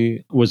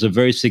al-Bouti was a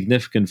very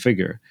significant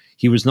figure.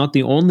 He was not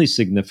the only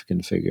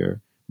significant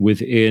figure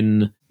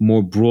within,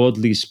 more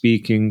broadly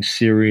speaking,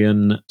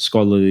 Syrian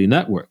scholarly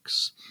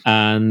networks.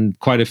 And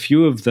quite a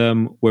few of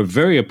them were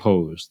very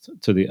opposed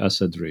to the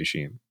Assad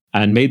regime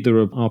and made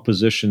their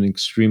opposition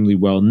extremely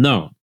well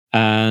known.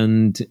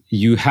 And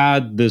you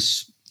had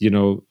this,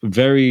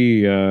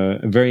 very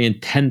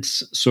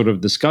intense sort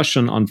of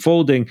discussion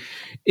unfolding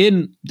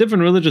in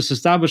different religious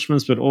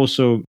establishments, but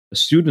also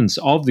students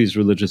of these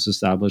religious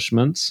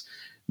establishments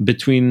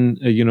between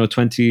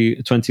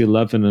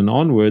 2011 and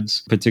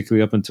onwards,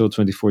 particularly up until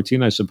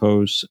 2014, I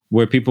suppose,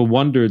 where people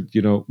wondered,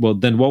 well,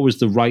 then what was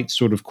the right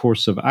sort of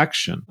course of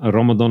action?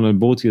 Ramadan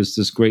al-Bouti is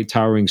this great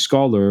towering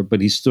scholar,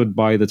 but he stood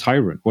by the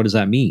tyrant. What does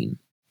that mean,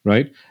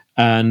 right?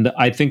 And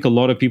I think a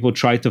lot of people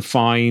tried to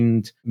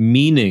find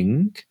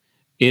meaning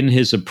in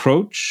his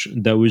approach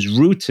that was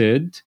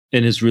rooted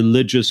in his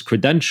religious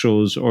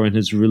credentials or in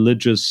his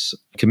religious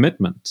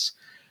commitments.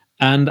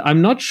 And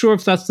I'm not sure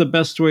if that's the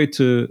best way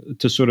to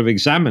sort of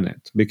examine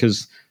it,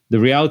 because the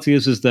reality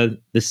is that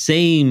the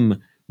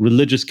same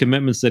religious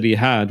commitments that he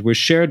had were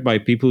shared by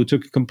people who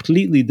took a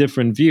completely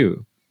different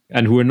view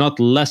and who were not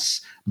less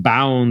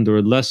bound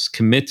or less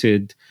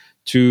committed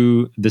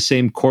to the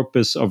same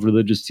corpus of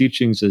religious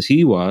teachings as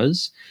he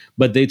was,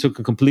 but they took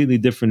a completely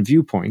different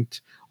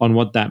viewpoint on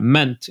what that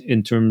meant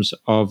in terms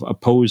of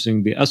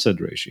opposing the Assad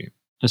regime.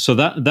 So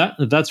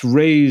that's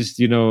raised,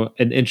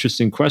 an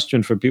interesting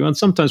question for people. And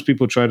sometimes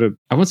people try to,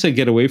 I won't say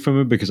get away from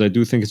it, because I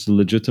do think it's a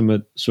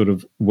legitimate sort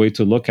of way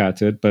to look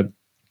at it. But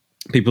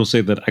people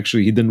say that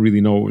actually he didn't really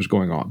know what was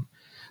going on,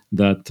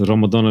 that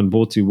Ramadan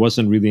al-Boti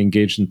wasn't really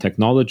engaged in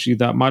technology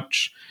that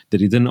much, that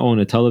he didn't own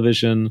a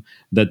television,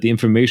 that the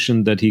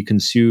information that he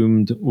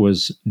consumed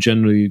was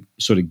generally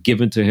sort of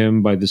given to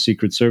him by the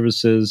secret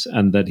services,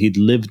 and that he'd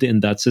lived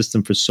in that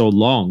system for so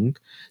long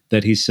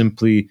that he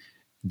simply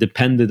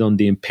depended on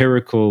the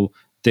empirical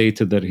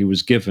data that he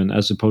was given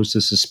as opposed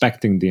to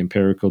suspecting the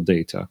empirical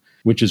data,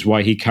 which is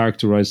why he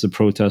characterized the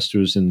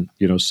protesters in,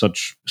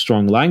 such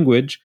strong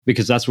language,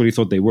 because that's what he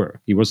thought they were.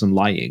 He wasn't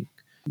lying.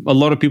 A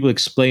lot of people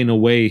explain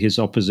away his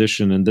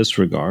opposition in this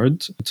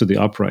regard to the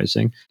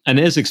uprising, and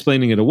is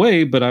explaining it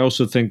away, but I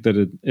also think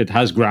that it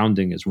has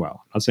grounding as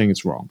well. I'm not saying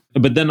it's wrong.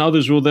 But then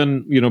others will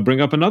then, bring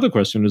up another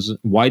question is,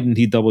 why didn't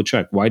he double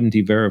check? Why didn't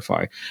he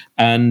verify?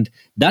 And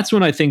that's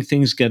when I think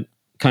things get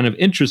kind of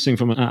interesting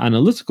from an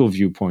analytical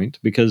viewpoint,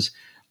 because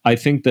I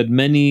think that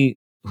many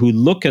who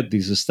look at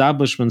these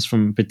establishments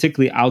from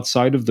particularly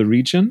outside of the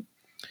region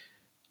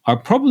are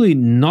probably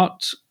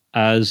not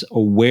as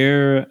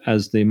aware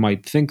as they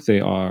might think they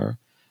are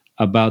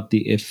about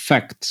the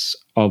effects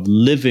of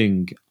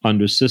living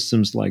under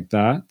systems like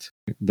that.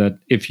 That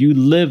if you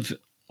live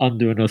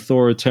under an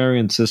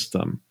authoritarian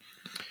system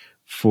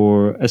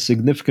for a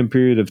significant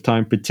period of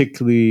time,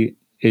 particularly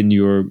in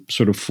your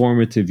sort of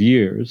formative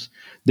years,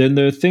 then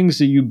there are things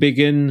that you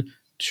begin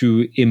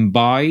to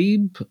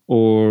imbibe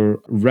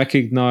or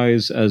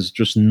recognize as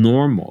just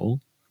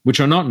normal, which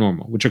are not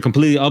normal, which are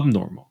completely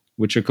abnormal,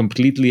 which are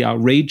completely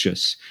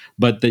outrageous,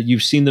 but that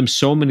you've seen them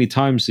so many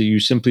times that you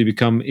simply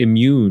become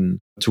immune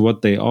to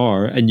what they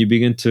are, and you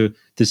begin to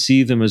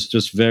see them as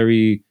just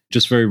very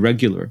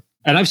regular.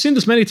 And I've seen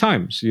this many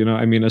times,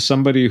 as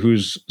somebody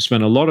who's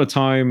spent a lot of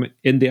time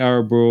in the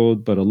Arab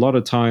world, but a lot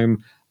of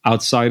time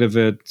outside of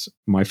it.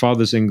 My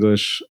father's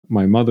English,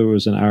 my mother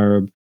was an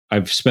Arab.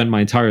 I've spent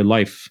my entire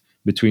life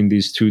between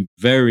these two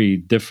very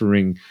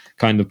differing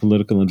kind of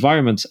political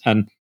environments.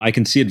 And I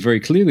can see it very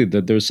clearly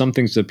that there's some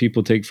things that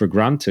people take for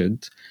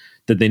granted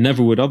that they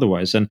never would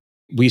otherwise. And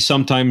we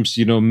sometimes,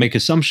 make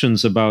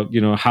assumptions about,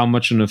 how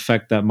much an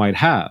effect that might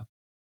have.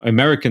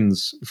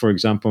 Americans, for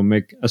example,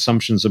 make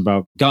assumptions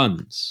about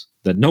guns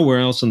that nowhere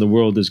else in the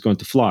world is going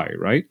to fly,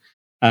 right?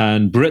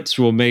 And Brits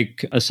will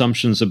make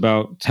assumptions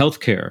about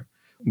healthcare,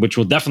 which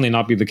will definitely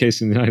not be the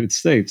case in the United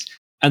States,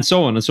 and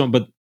so on and so on.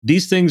 But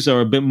these things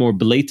are a bit more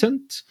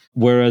blatant,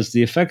 whereas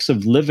the effects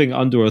of living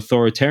under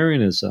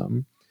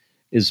authoritarianism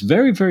is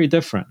very, very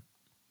different,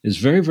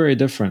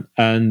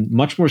 and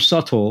much more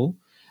subtle.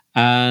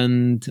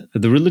 And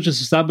the religious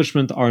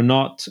establishment are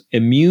not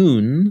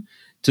immune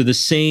to the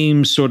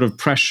same sort of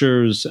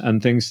pressures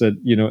and things that,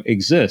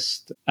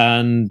 exist.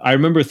 And I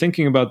remember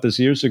thinking about this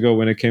years ago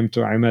when it came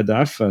to Ahmed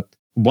Affat.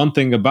 One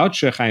thing about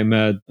Sheikh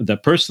Ahmed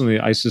that personally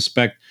I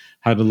suspect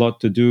had a lot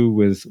to do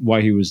with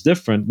why he was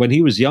different. When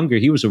he was younger,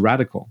 he was a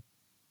radical.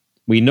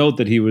 We know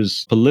that he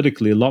was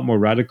politically a lot more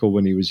radical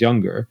when he was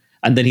younger,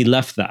 and then he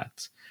left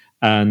that.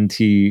 And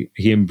he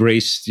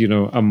embraced,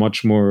 a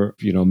much more,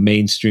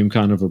 mainstream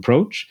kind of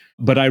approach.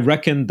 But I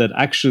reckon that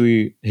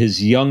actually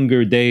his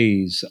younger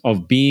days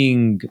of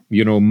being,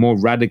 more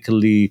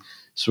radically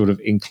sort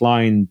of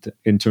inclined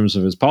in terms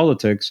of his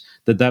politics,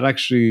 that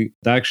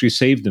actually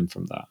saved him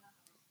from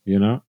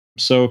that,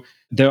 So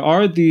there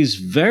are these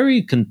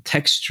very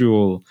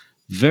contextual,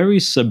 very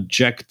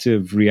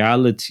subjective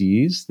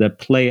realities that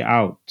play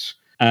out.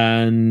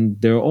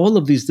 And there are all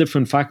of these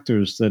different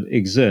factors that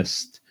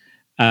exist.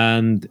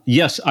 And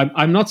yes,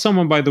 I'm not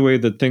someone, by the way,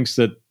 that thinks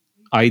that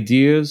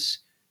ideas,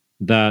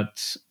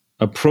 that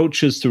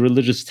approaches to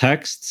religious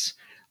texts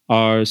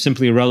are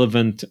simply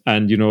irrelevant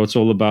and, it's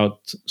all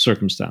about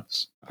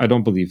circumstance. I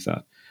don't believe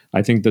that.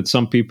 I think that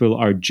some people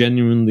are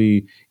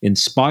genuinely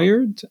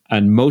inspired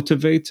and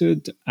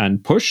motivated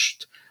and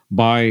pushed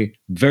by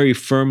very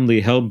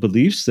firmly held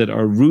beliefs that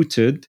are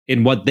rooted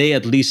in what they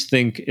at least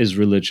think is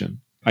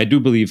religion. I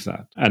do believe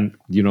that. And,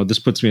 this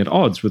puts me at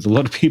odds with a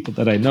lot of people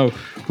that I know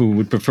who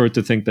would prefer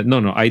to think that, no,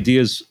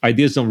 ideas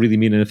don't really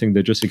mean anything.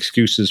 They're just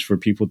excuses for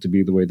people to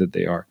be the way that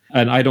they are.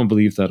 And I don't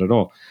believe that at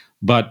all.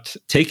 But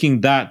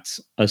taking that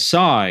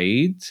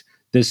aside,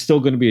 there's still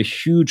going to be a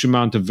huge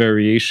amount of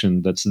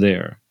variation that's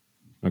there.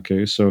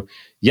 Okay, so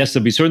yes,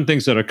 there'll be certain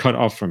things that are cut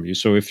off from you.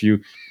 So if,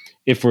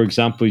 for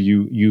example,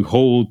 you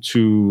hold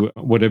to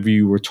whatever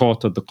you were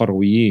taught at the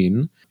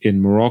Qarawiyyin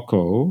in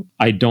Morocco,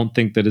 I don't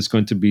think that it's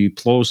going to be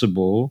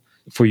plausible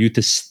for you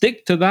to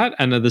stick to that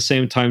and at the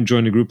same time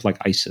join a group like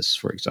ISIS,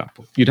 for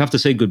example. You'd have to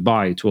say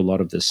goodbye to a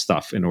lot of this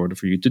stuff in order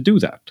for you to do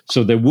that.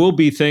 So there will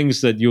be things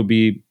that you'll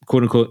be,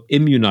 quote unquote,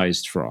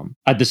 immunized from.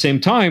 At the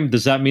same time,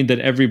 does that mean that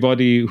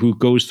everybody who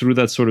goes through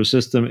that sort of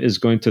system is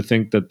going to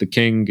think that the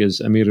king is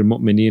Amir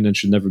al-Mu'mineen and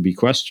should never be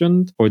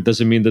questioned? Or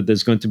does it mean that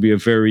there's going to be a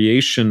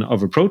variation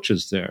of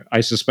approaches there?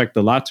 I suspect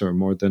the latter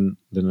more than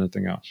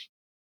anything else.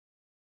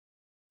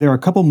 There are a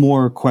couple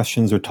more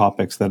questions or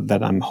topics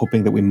that I'm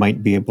hoping that we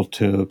might be able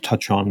to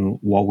touch on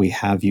while we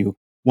have you.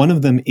 One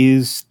of them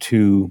is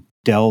to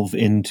delve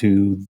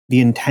into the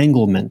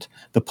entanglement,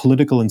 the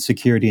political and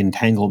security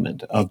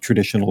entanglement of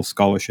traditional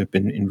scholarship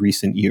in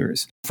recent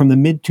years. From the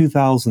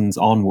mid-2000s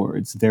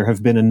onwards, there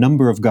have been a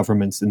number of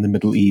governments in the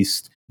Middle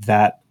East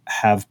that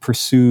have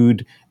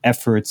pursued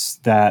efforts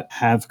that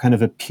have kind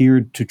of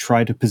appeared to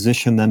try to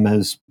position them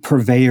as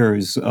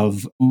purveyors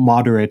of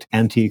moderate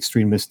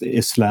anti-extremist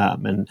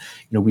Islam. And,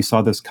 we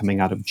saw this coming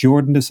out of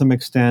Jordan to some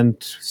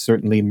extent,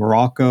 certainly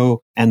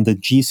Morocco, and the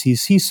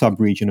GCC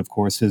subregion, of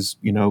course, has,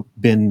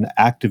 been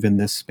active in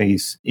this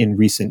space in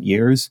recent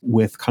years,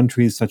 with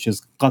countries such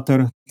as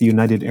Qatar, the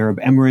United Arab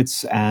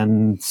Emirates,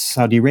 and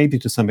Saudi Arabia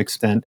to some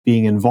extent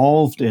being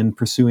involved in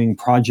pursuing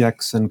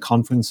projects and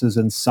conferences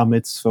and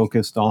summits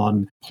focused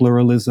on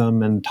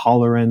pluralism and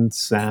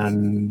tolerance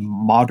and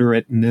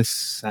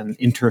moderateness and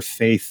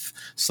interfaith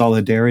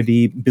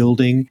solidarity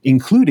building,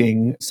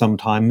 including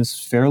sometimes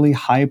fairly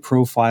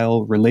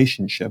high-profile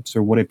relationships,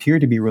 or what appear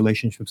to be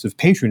relationships of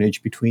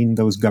patronage between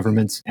those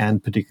governments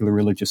and particular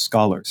religious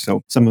scholars.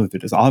 So some of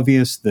it is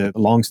obvious, the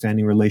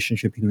long-standing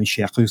relationship between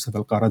Sheikh Yusuf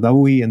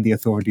al-Qaradawi and the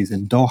authorities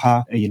in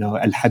Doha,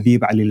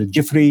 Al-Habib Ali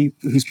al-Jifri,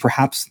 who's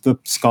perhaps the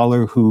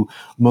scholar who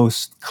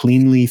most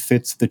cleanly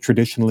fits the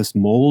traditionalist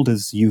mold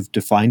as you've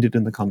defined it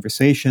in the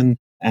conversation,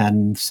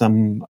 and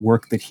some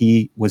work that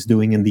he was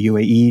doing in the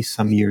UAE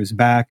some years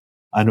back.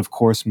 And of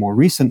course, more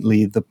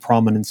recently, the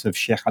prominence of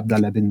Sheikh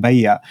Abdullah bin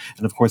Bayya.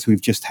 And of course,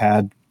 we've just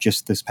had,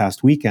 just this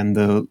past weekend,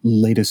 the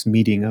latest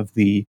meeting of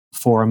the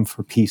Forum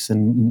for Peace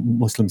in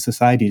Muslim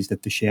Societies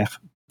that the Sheikh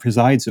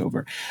presides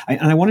over.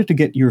 And I wanted to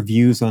get your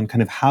views on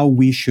kind of how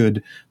we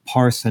should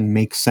parse and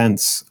make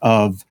sense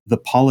of the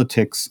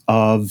politics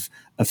of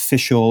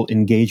official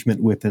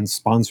engagement with and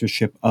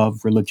sponsorship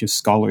of religious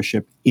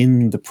scholarship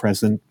in the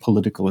present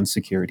political and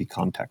security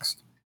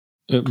context.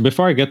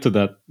 Before I get to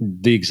that,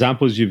 the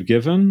examples you've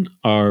given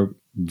are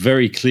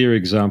very clear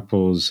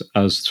examples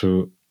as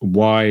to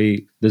why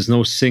there's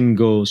no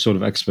single sort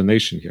of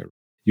explanation here.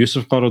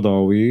 Yusuf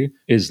Qaradawi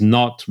is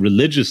not,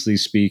 religiously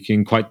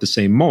speaking, quite the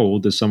same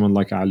mold as someone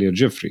like Ali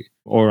al-Jifri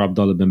or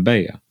Abdullah bin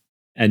Bayya.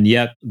 And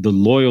yet the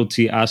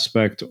loyalty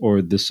aspect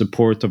or the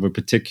support of a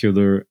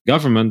particular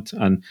government,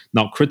 and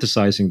not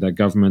criticizing that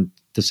government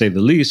to say the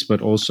least,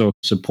 but also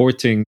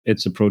supporting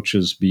its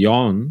approaches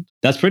beyond,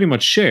 that's pretty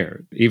much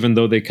shared, even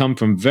though they come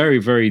from very,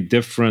 very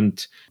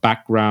different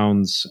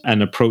backgrounds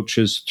and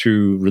approaches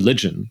to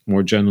religion,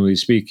 more generally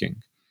speaking.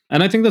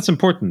 And I think that's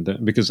important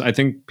because I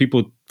think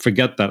people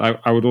forget that.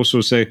 I would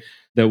also say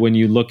that when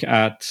you look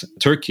at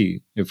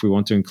Turkey, if we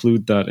want to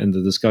include that in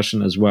the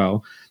discussion as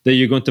well, that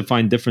you're going to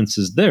find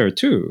differences there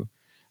too.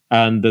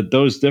 And that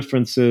those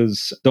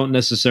differences don't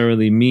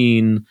necessarily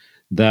mean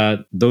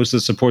that those that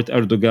support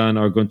Erdogan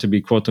are going to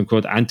be quote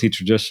unquote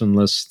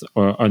anti-traditionalist,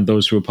 or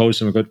those who oppose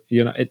him. But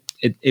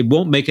it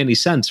won't make any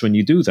sense when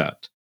you do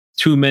that.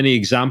 Too many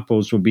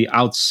examples will be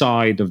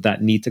outside of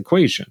that neat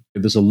equation.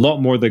 There's a lot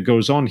more that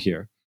goes on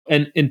here.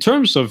 And in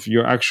terms of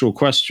your actual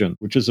question,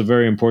 which is a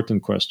very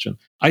important question,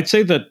 I'd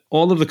say that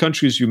all of the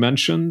countries you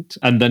mentioned,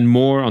 and then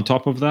more on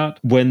top of that,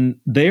 when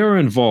they are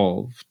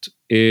involved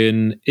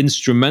in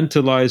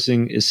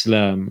instrumentalizing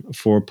Islam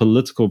for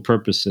political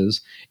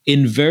purposes,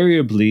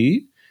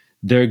 invariably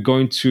they're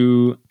going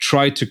to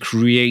try to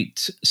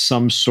create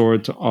some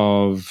sort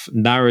of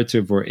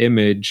narrative or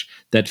image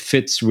that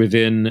fits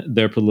within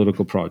their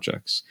political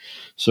projects.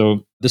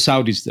 So the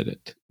Saudis did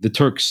it. The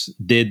Turks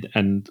did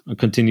and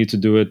continue to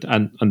do it,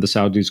 and the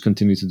Saudis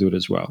continue to do it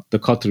as well. The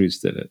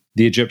Qataris did it.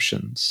 The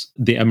Egyptians,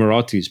 the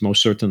Emiratis,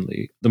 most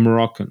certainly, the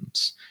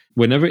Moroccans.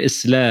 Whenever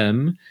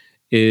Islam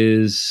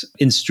is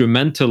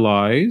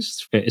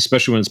instrumentalized,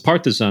 especially when it's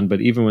partisan,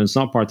 but even when it's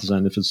not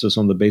partisan, if it's just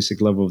on the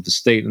basic level of the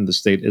state and the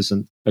state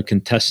isn't a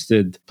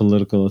contested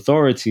political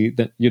authority,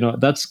 that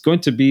that's going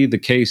to be the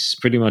case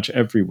pretty much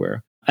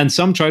everywhere. And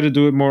some try to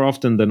do it more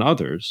often than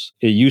others.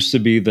 It used to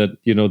be that,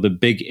 the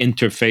big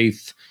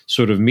interfaith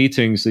sort of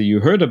meetings that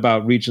you heard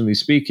about, regionally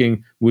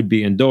speaking, would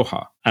be in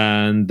Doha.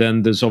 And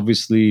then there's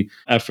obviously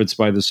efforts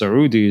by the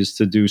Saudis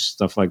to do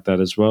stuff like that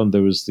as well. And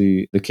there was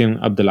the King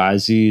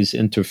Abdulaziz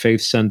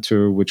Interfaith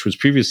Center, which was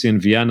previously in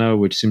Vienna,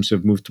 which seems to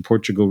have moved to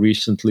Portugal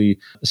recently.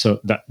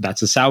 So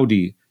that's a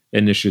Saudi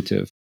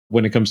initiative.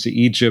 When it comes to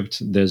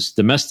Egypt, there's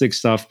domestic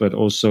stuff, but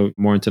also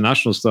more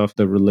international stuff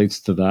that relates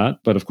to that.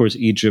 But of course,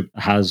 Egypt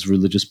has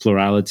religious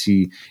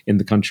plurality in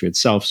the country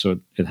itself,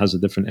 so it has a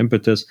different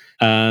impetus.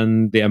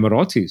 And the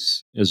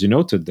Emiratis, as you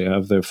noted, they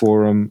have their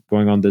forum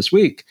going on this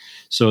week.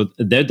 So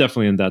they're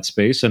definitely in that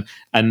space.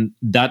 And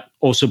that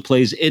also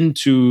plays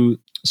into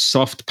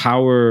soft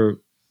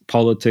power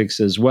politics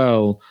as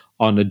well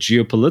on a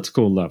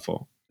geopolitical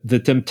level. The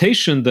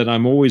temptation that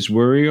I'm always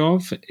wary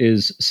of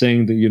is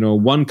saying that,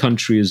 one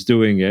country is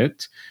doing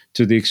it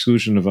to the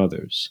exclusion of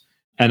others.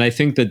 And I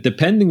think that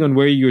depending on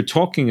where you're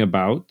talking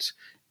about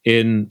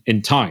in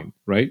time,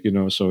 right?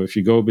 So if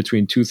you go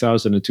between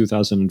 2000 and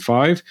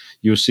 2005,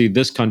 you'll see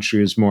this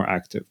country is more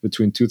active.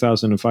 Between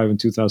 2005 and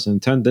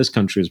 2010, this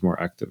country is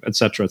more active, et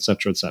cetera, et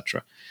cetera, et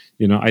cetera.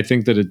 I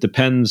think that it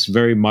depends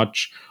very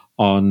much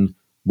on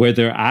where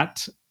they're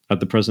at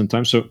the present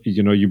time. So,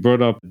 you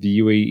brought up the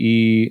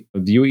UAE.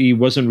 The UAE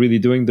wasn't really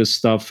doing this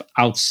stuff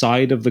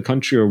outside of the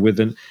country or with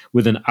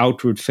an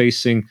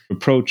outward-facing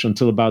approach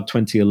until about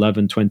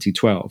 2011,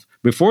 2012.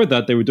 Before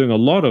that, they were doing a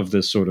lot of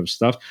this sort of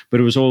stuff, but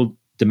it was all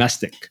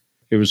domestic.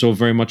 It was all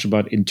very much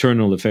about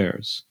internal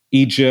affairs.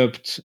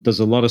 Egypt does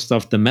a lot of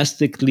stuff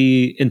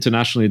domestically,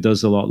 internationally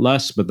does a lot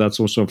less, but that's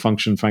also a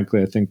function,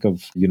 frankly, I think,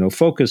 of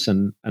focus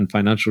and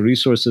financial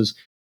resources.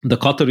 The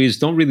Qataris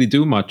don't really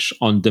do much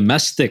on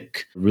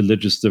domestic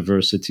religious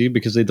diversity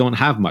because they don't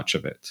have much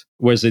of it,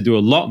 whereas they do a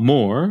lot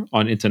more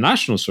on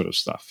international sort of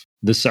stuff.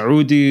 The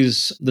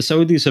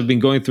Saudis have been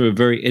going through a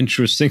very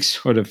interesting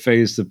sort of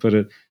phase, to put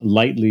it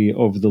lightly,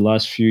 over the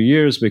last few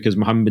years, because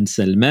Mohammed bin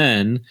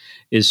Salman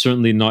is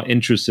certainly not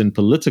interested in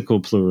political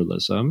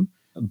pluralism.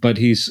 But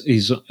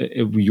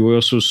you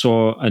also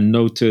saw a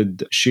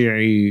noted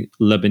Shi'i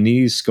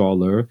Lebanese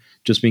scholar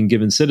just being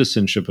given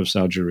citizenship of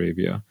Saudi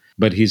Arabia.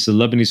 But he's a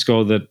Lebanese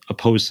scholar that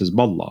opposed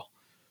Hezbollah,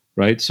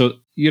 right? So,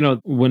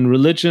 when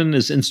religion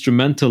is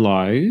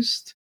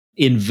instrumentalized,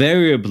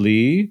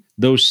 invariably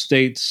those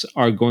states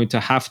are going to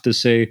have to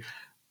say,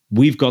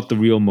 we've got the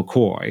real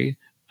McCoy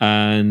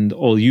and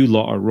all you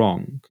lot are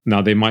wrong.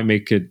 Now, they might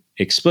make it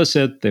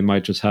explicit, they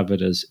might just have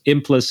it as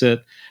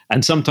implicit,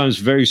 and sometimes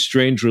very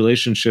strange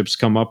relationships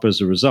come up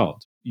as a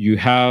result. You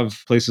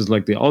have places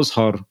like the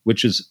Azhar,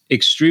 which is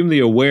extremely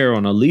aware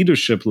on a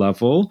leadership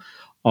level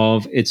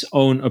of its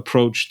own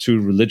approach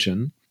to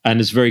religion and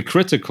is very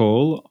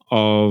critical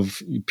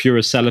of pure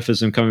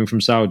Salafism coming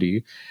from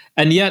Saudi,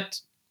 and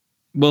yet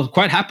will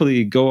quite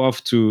happily go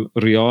off to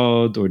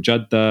Riyadh or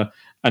Jeddah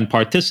and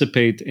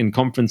participate in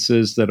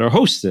conferences that are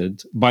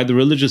hosted by the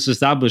religious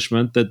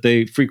establishment that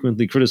they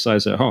frequently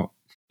criticize at home.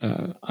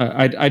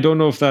 I don't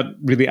know if that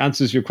really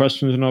answers your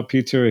question or not,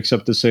 Peter,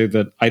 except to say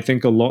that I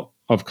think a lot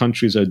of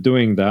countries are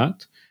doing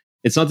that.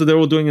 It's not that they're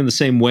all doing it in the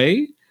same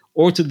way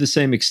or to the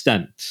same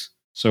extent.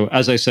 So,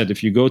 as I said,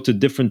 if you go to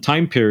different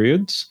time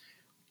periods,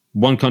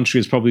 one country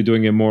is probably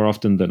doing it more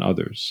often than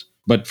others.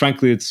 But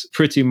frankly, it's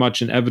pretty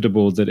much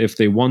inevitable that if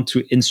they want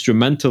to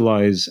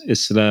instrumentalize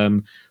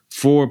Islam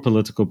for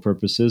political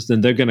purposes,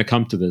 then they're going to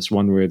come to this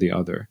one way or the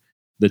other.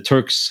 The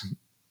Turks,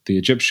 the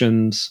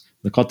Egyptians,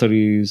 the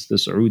Qataris, the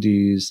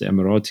Saudis, the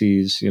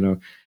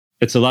Emiratis,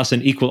 it's a last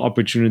and equal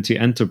opportunity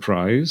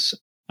enterprise.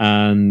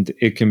 And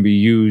it can be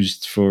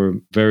used for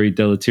very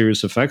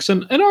deleterious effects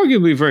and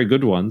arguably very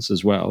good ones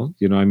as well.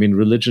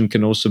 Religion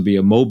can also be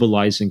a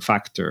mobilizing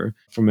factor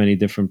for many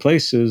different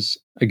places.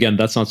 Again,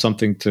 that's not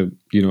something to,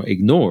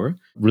 ignore.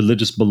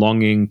 Religious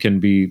belonging can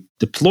be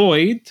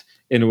deployed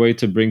in a way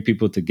to bring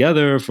people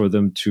together, for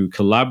them to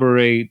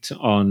collaborate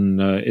on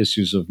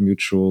issues of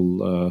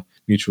mutual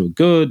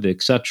good,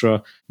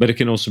 etc. But it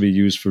can also be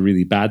used for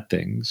really bad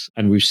things.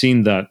 And we've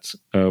seen that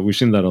a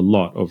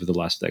lot over the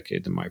last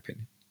decade, in my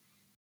opinion.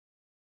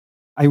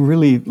 I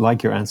really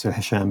like your answer,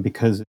 Hisham,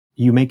 because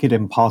you make it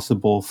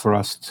impossible for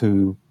us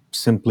to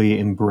simply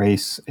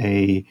embrace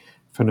a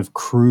kind of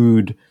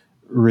crude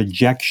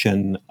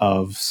rejection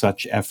of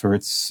such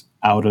efforts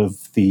out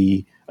of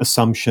the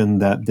assumption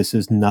that this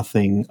is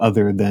nothing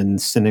other than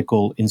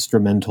cynical,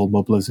 instrumental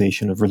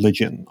mobilization of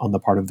religion on the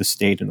part of the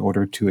state in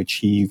order to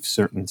achieve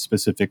certain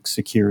specific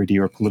security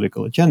or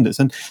political agendas.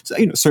 And so,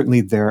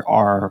 certainly there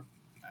are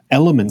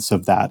elements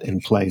of that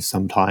in play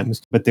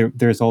sometimes, but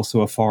there's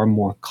also a far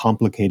more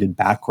complicated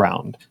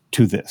background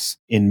to this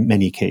in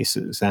many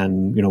cases.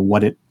 And,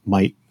 what it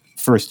might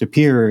first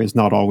appear is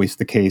not always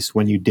the case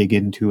when you dig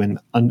into and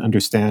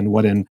understand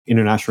what in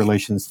international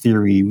relations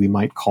theory we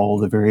might call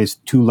the various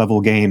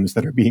two-level games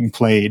that are being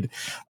played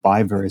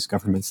by various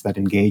governments that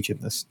engage in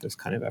this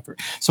kind of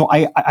effort. So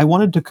I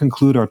wanted to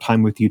conclude our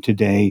time with you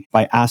today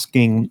by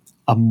asking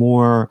a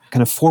more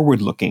kind of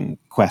forward-looking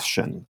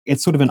question.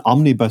 It's sort of an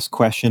omnibus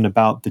question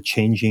about the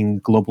changing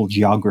global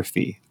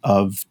geography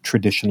of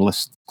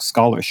traditionalist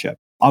scholarship.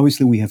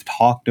 Obviously, we have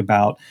talked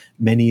about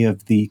many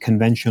of the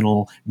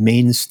conventional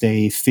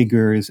mainstay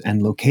figures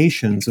and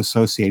locations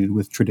associated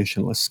with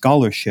traditionalist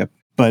scholarship,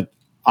 but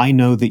I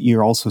know that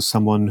you're also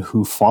someone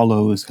who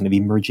follows kind of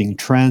emerging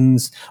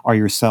trends, are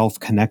yourself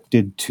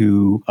connected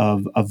to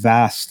a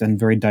vast and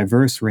very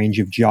diverse range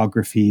of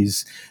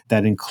geographies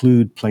that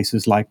include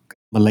places like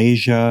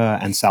Malaysia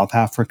and South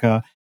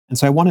Africa. And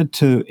so I wanted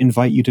to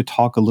invite you to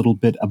talk a little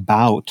bit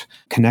about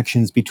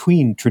connections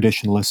between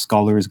traditionalist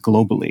scholars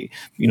globally,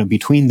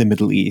 between the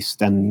Middle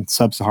East and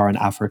Sub-Saharan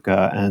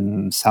Africa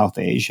and South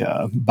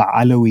Asia,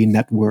 Ba'alawi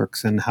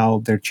networks and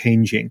how they're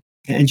changing.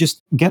 And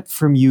just get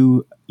from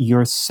you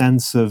your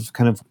sense of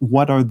kind of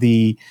what are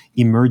the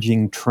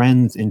emerging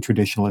trends in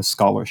traditionalist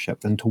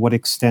scholarship, and to what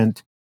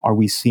extent are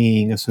we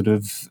seeing a sort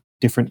of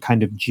different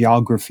kind of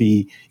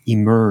geography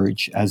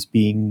emerge as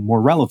being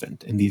more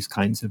relevant in these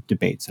kinds of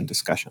debates and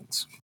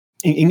discussions,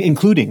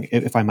 including,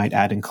 if I might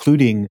add,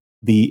 including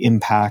the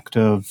impact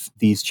of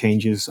these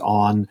changes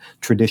on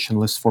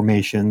traditionalist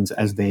formations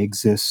as they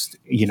exist,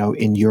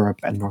 in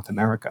Europe and North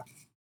America.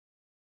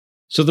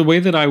 So the way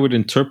that I would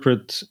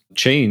interpret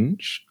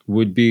change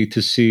would be to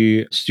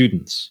see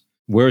students.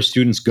 Where are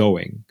students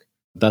going?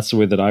 That's the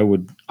way that I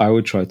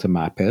would try to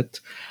map it.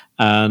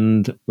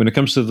 And when it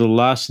comes to the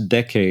last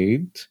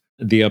decade,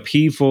 the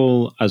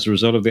upheaval as a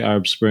result of the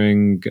Arab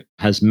Spring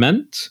has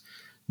meant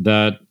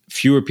that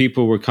fewer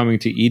people were coming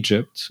to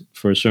Egypt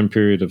for a certain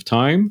period of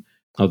time,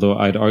 although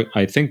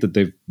I think that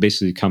they've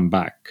basically come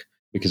back.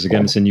 because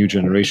again, it's a new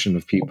generation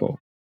of people.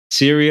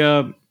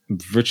 Syria,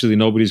 virtually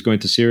nobody's going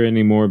to Syria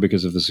anymore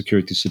because of the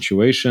security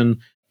situation.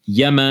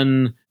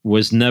 Yemen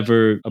was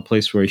never a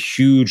place where a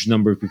huge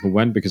number of people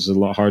went because it's a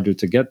lot harder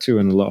to get to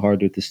and a lot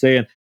harder to stay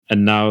in.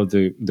 And now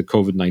the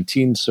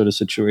COVID-19 sort of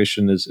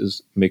situation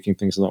is making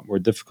things a lot more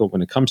difficult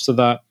when it comes to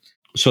that.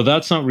 So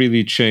that's not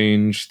really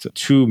changed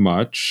too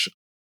much.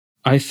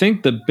 I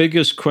think the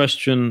biggest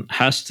question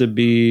has to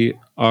be,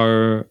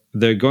 are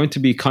there going to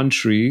be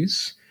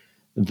countries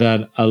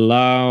that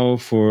allow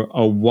for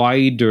a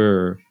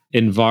wider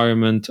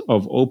environment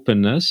of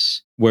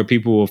openness where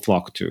people will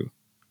flock to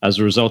as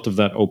a result of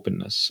that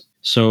openness?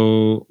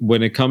 So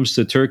when it comes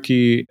to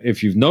Turkey,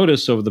 if you've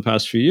noticed over the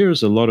past few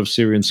years, a lot of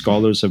Syrian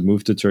scholars have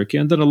moved to Turkey,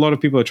 and then a lot of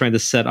people are trying to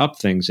set up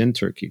things in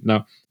Turkey.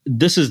 Now,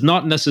 this is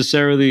not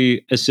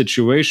necessarily a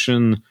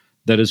situation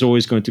that is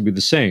always going to be the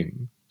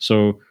same.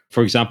 So,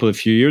 for example, a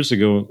few years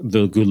ago,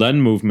 the Gulen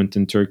movement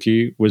in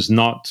Turkey was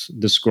not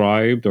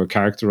described or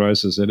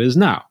characterized as it is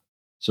now.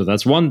 So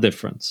that's one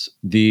difference.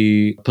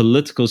 The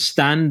political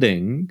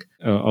standing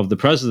of the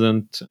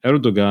president,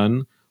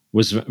 Erdogan,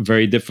 was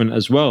very different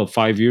as well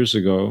 5 years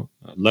ago,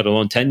 let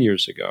alone 10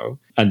 years ago.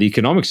 And the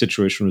economic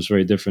situation was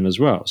very different as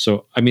well.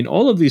 So, I mean,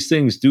 all of these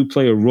things do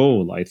play a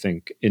role, I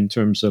think, in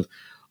terms of,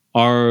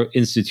 are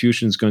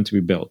institutions going to be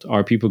built?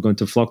 Are people going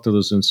to flock to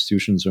those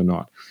institutions or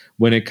not?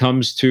 When it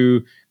comes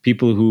to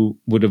people who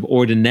would have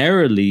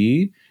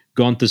ordinarily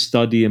gone to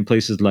study in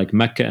places like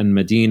Mecca and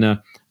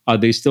Medina, are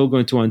they still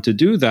going to want to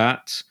do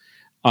that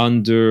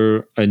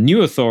under a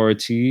new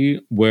authority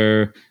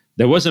where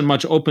there wasn't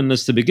much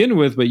openness to begin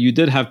with, but you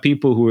did have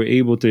people who were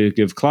able to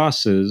give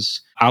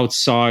classes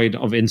outside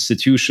of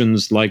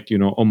institutions like,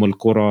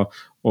 Qura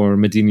or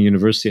Medina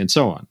University and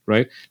so on,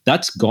 right?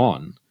 That's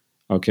gone.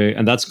 Okay,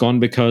 and that's gone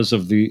because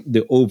of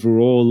the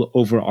overall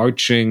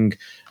overarching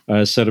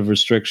set of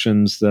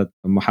restrictions that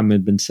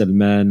Mohammed bin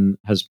Salman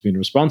has been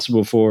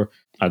responsible for,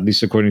 at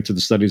least according to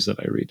the studies that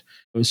I read.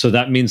 So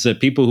that means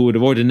that people who would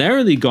have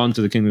ordinarily gone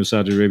to the Kingdom of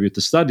Saudi Arabia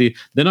to study,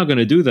 they're not going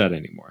to do that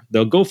anymore.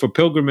 They'll go for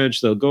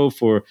pilgrimage, they'll go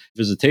for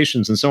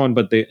visitations and so on,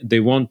 but they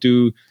won't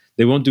do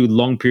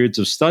long periods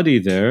of study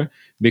there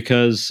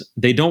because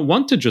they don't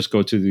want to just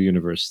go to the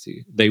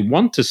university. They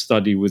want to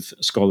study with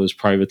scholars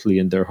privately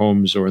in their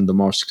homes or in the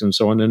mosques and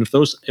so on. And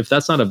if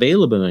that's not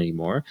available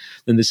anymore,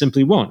 then they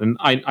simply won't. And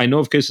I know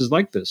of cases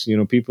like this,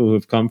 people who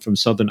have come from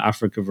Southern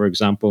Africa, for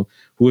example,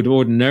 who would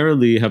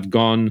ordinarily have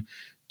gone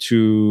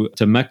to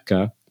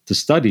Mecca to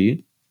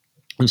study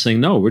and saying,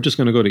 no, we're just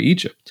going to go to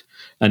Egypt.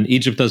 And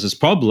Egypt has its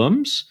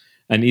problems,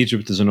 and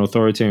Egypt is an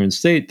authoritarian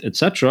state,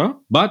 etc.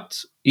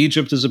 But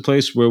Egypt is a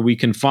place where we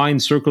can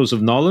find circles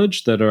of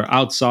knowledge that are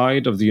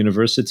outside of the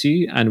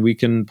university, and we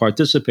can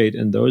participate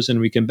in those,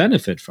 and we can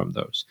benefit from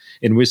those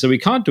in ways that we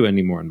can't do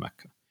anymore in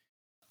Mecca.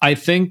 I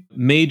think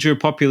major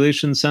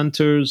population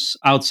centers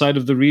outside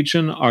of the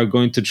region are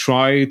going to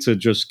try to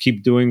just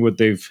keep doing what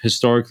they've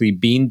historically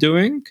been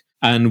doing.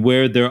 And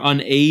where they're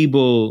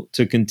unable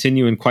to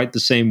continue in quite the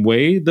same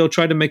way, they'll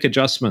try to make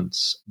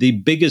adjustments. The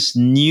biggest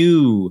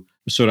new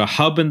sort of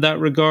hub in that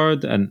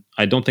regard, and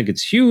I don't think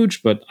it's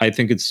huge, but I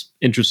think it's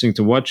interesting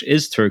to watch,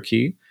 is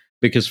Turkey.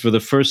 Because for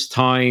the first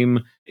time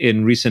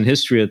in recent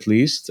history, at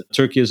least,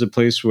 Turkey is a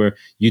place where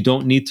you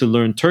don't need to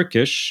learn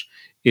Turkish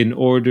in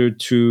order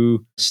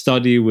to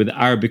study with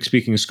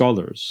Arabic-speaking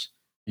scholars.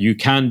 You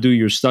can do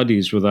your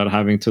studies without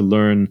having to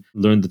learn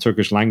the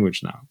Turkish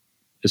language now.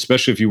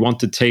 Especially if you want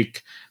to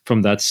take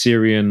from that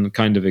Syrian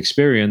kind of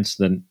experience,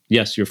 then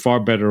yes, you're far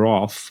better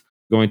off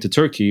going to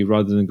Turkey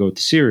rather than go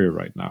to Syria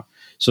right now.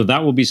 So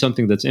that will be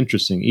something that's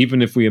interesting.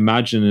 Even if we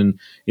imagine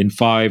in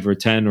 5 or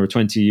 10 or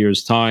 20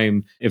 years'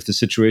 time, if the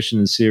situation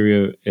in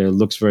Syria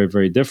looks very,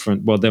 very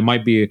different, well, there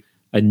might be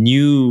a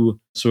new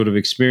sort of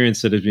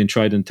experience that has been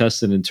tried and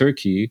tested in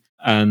Turkey.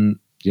 And,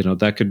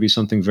 that could be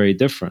something very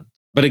different.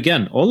 But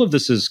again, all of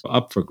this is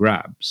up for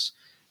grabs.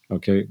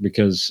 Okay,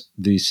 because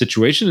the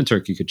situation in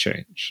Turkey could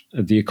change.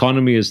 The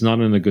economy is not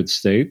in a good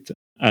state.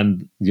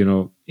 And,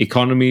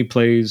 economy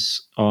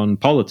plays on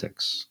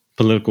politics.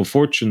 Political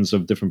fortunes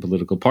of different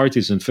political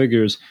parties and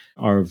figures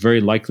are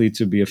very likely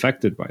to be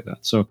affected by that.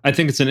 So I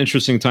think it's an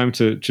interesting time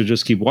to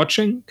just keep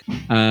watching.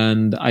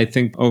 And I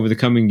think over the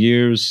coming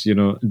years,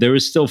 there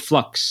is still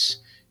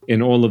flux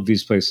in all of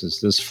these places.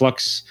 There's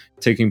flux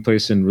taking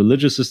place in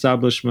religious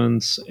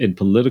establishments, in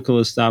political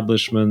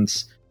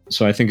establishments.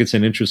 So I think it's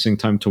an interesting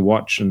time to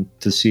watch and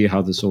to see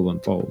how this all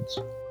unfolds.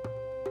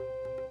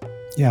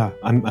 Yeah,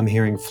 I'm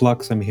hearing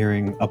flux, I'm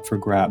hearing up for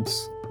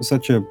grabs.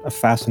 Such a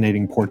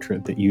fascinating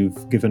portrait that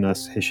you've given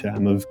us,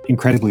 Hisham, of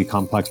incredibly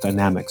complex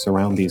dynamics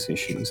around these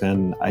issues.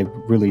 And I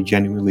really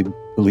genuinely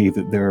believe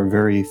that there are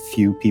very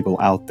few people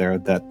out there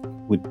that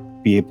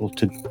would be able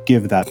to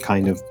give that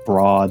kind of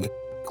broad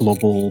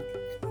global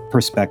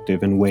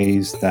perspective in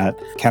ways that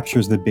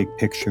captures the big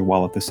picture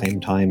while at the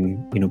same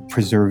time,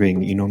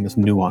 preserving enormous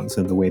nuance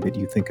in the way that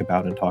you think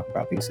about and talk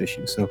about these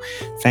issues. So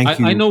thank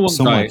you I know one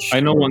so guy. much. I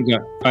know one guy.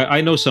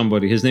 I know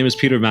somebody. His name is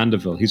Peter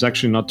Mandaville. He's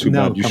actually not too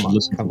bad. You should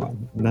listen to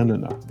him.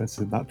 No. This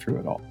is not true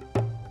at all.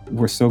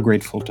 we're so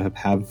grateful to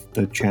have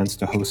the chance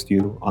to host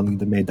you on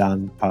the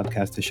Maydan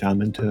Podcast,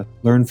 Hisham, and to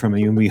learn from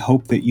you. And we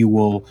hope that you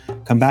will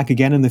come back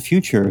again in the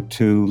future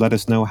to let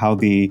us know how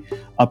the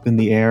up in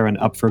the air and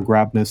up for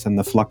grabness and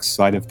the flux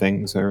side of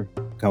things are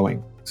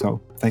going.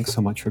 So thanks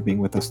so much for being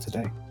with us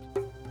today.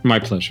 My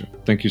pleasure.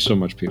 Thank you so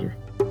much, Peter.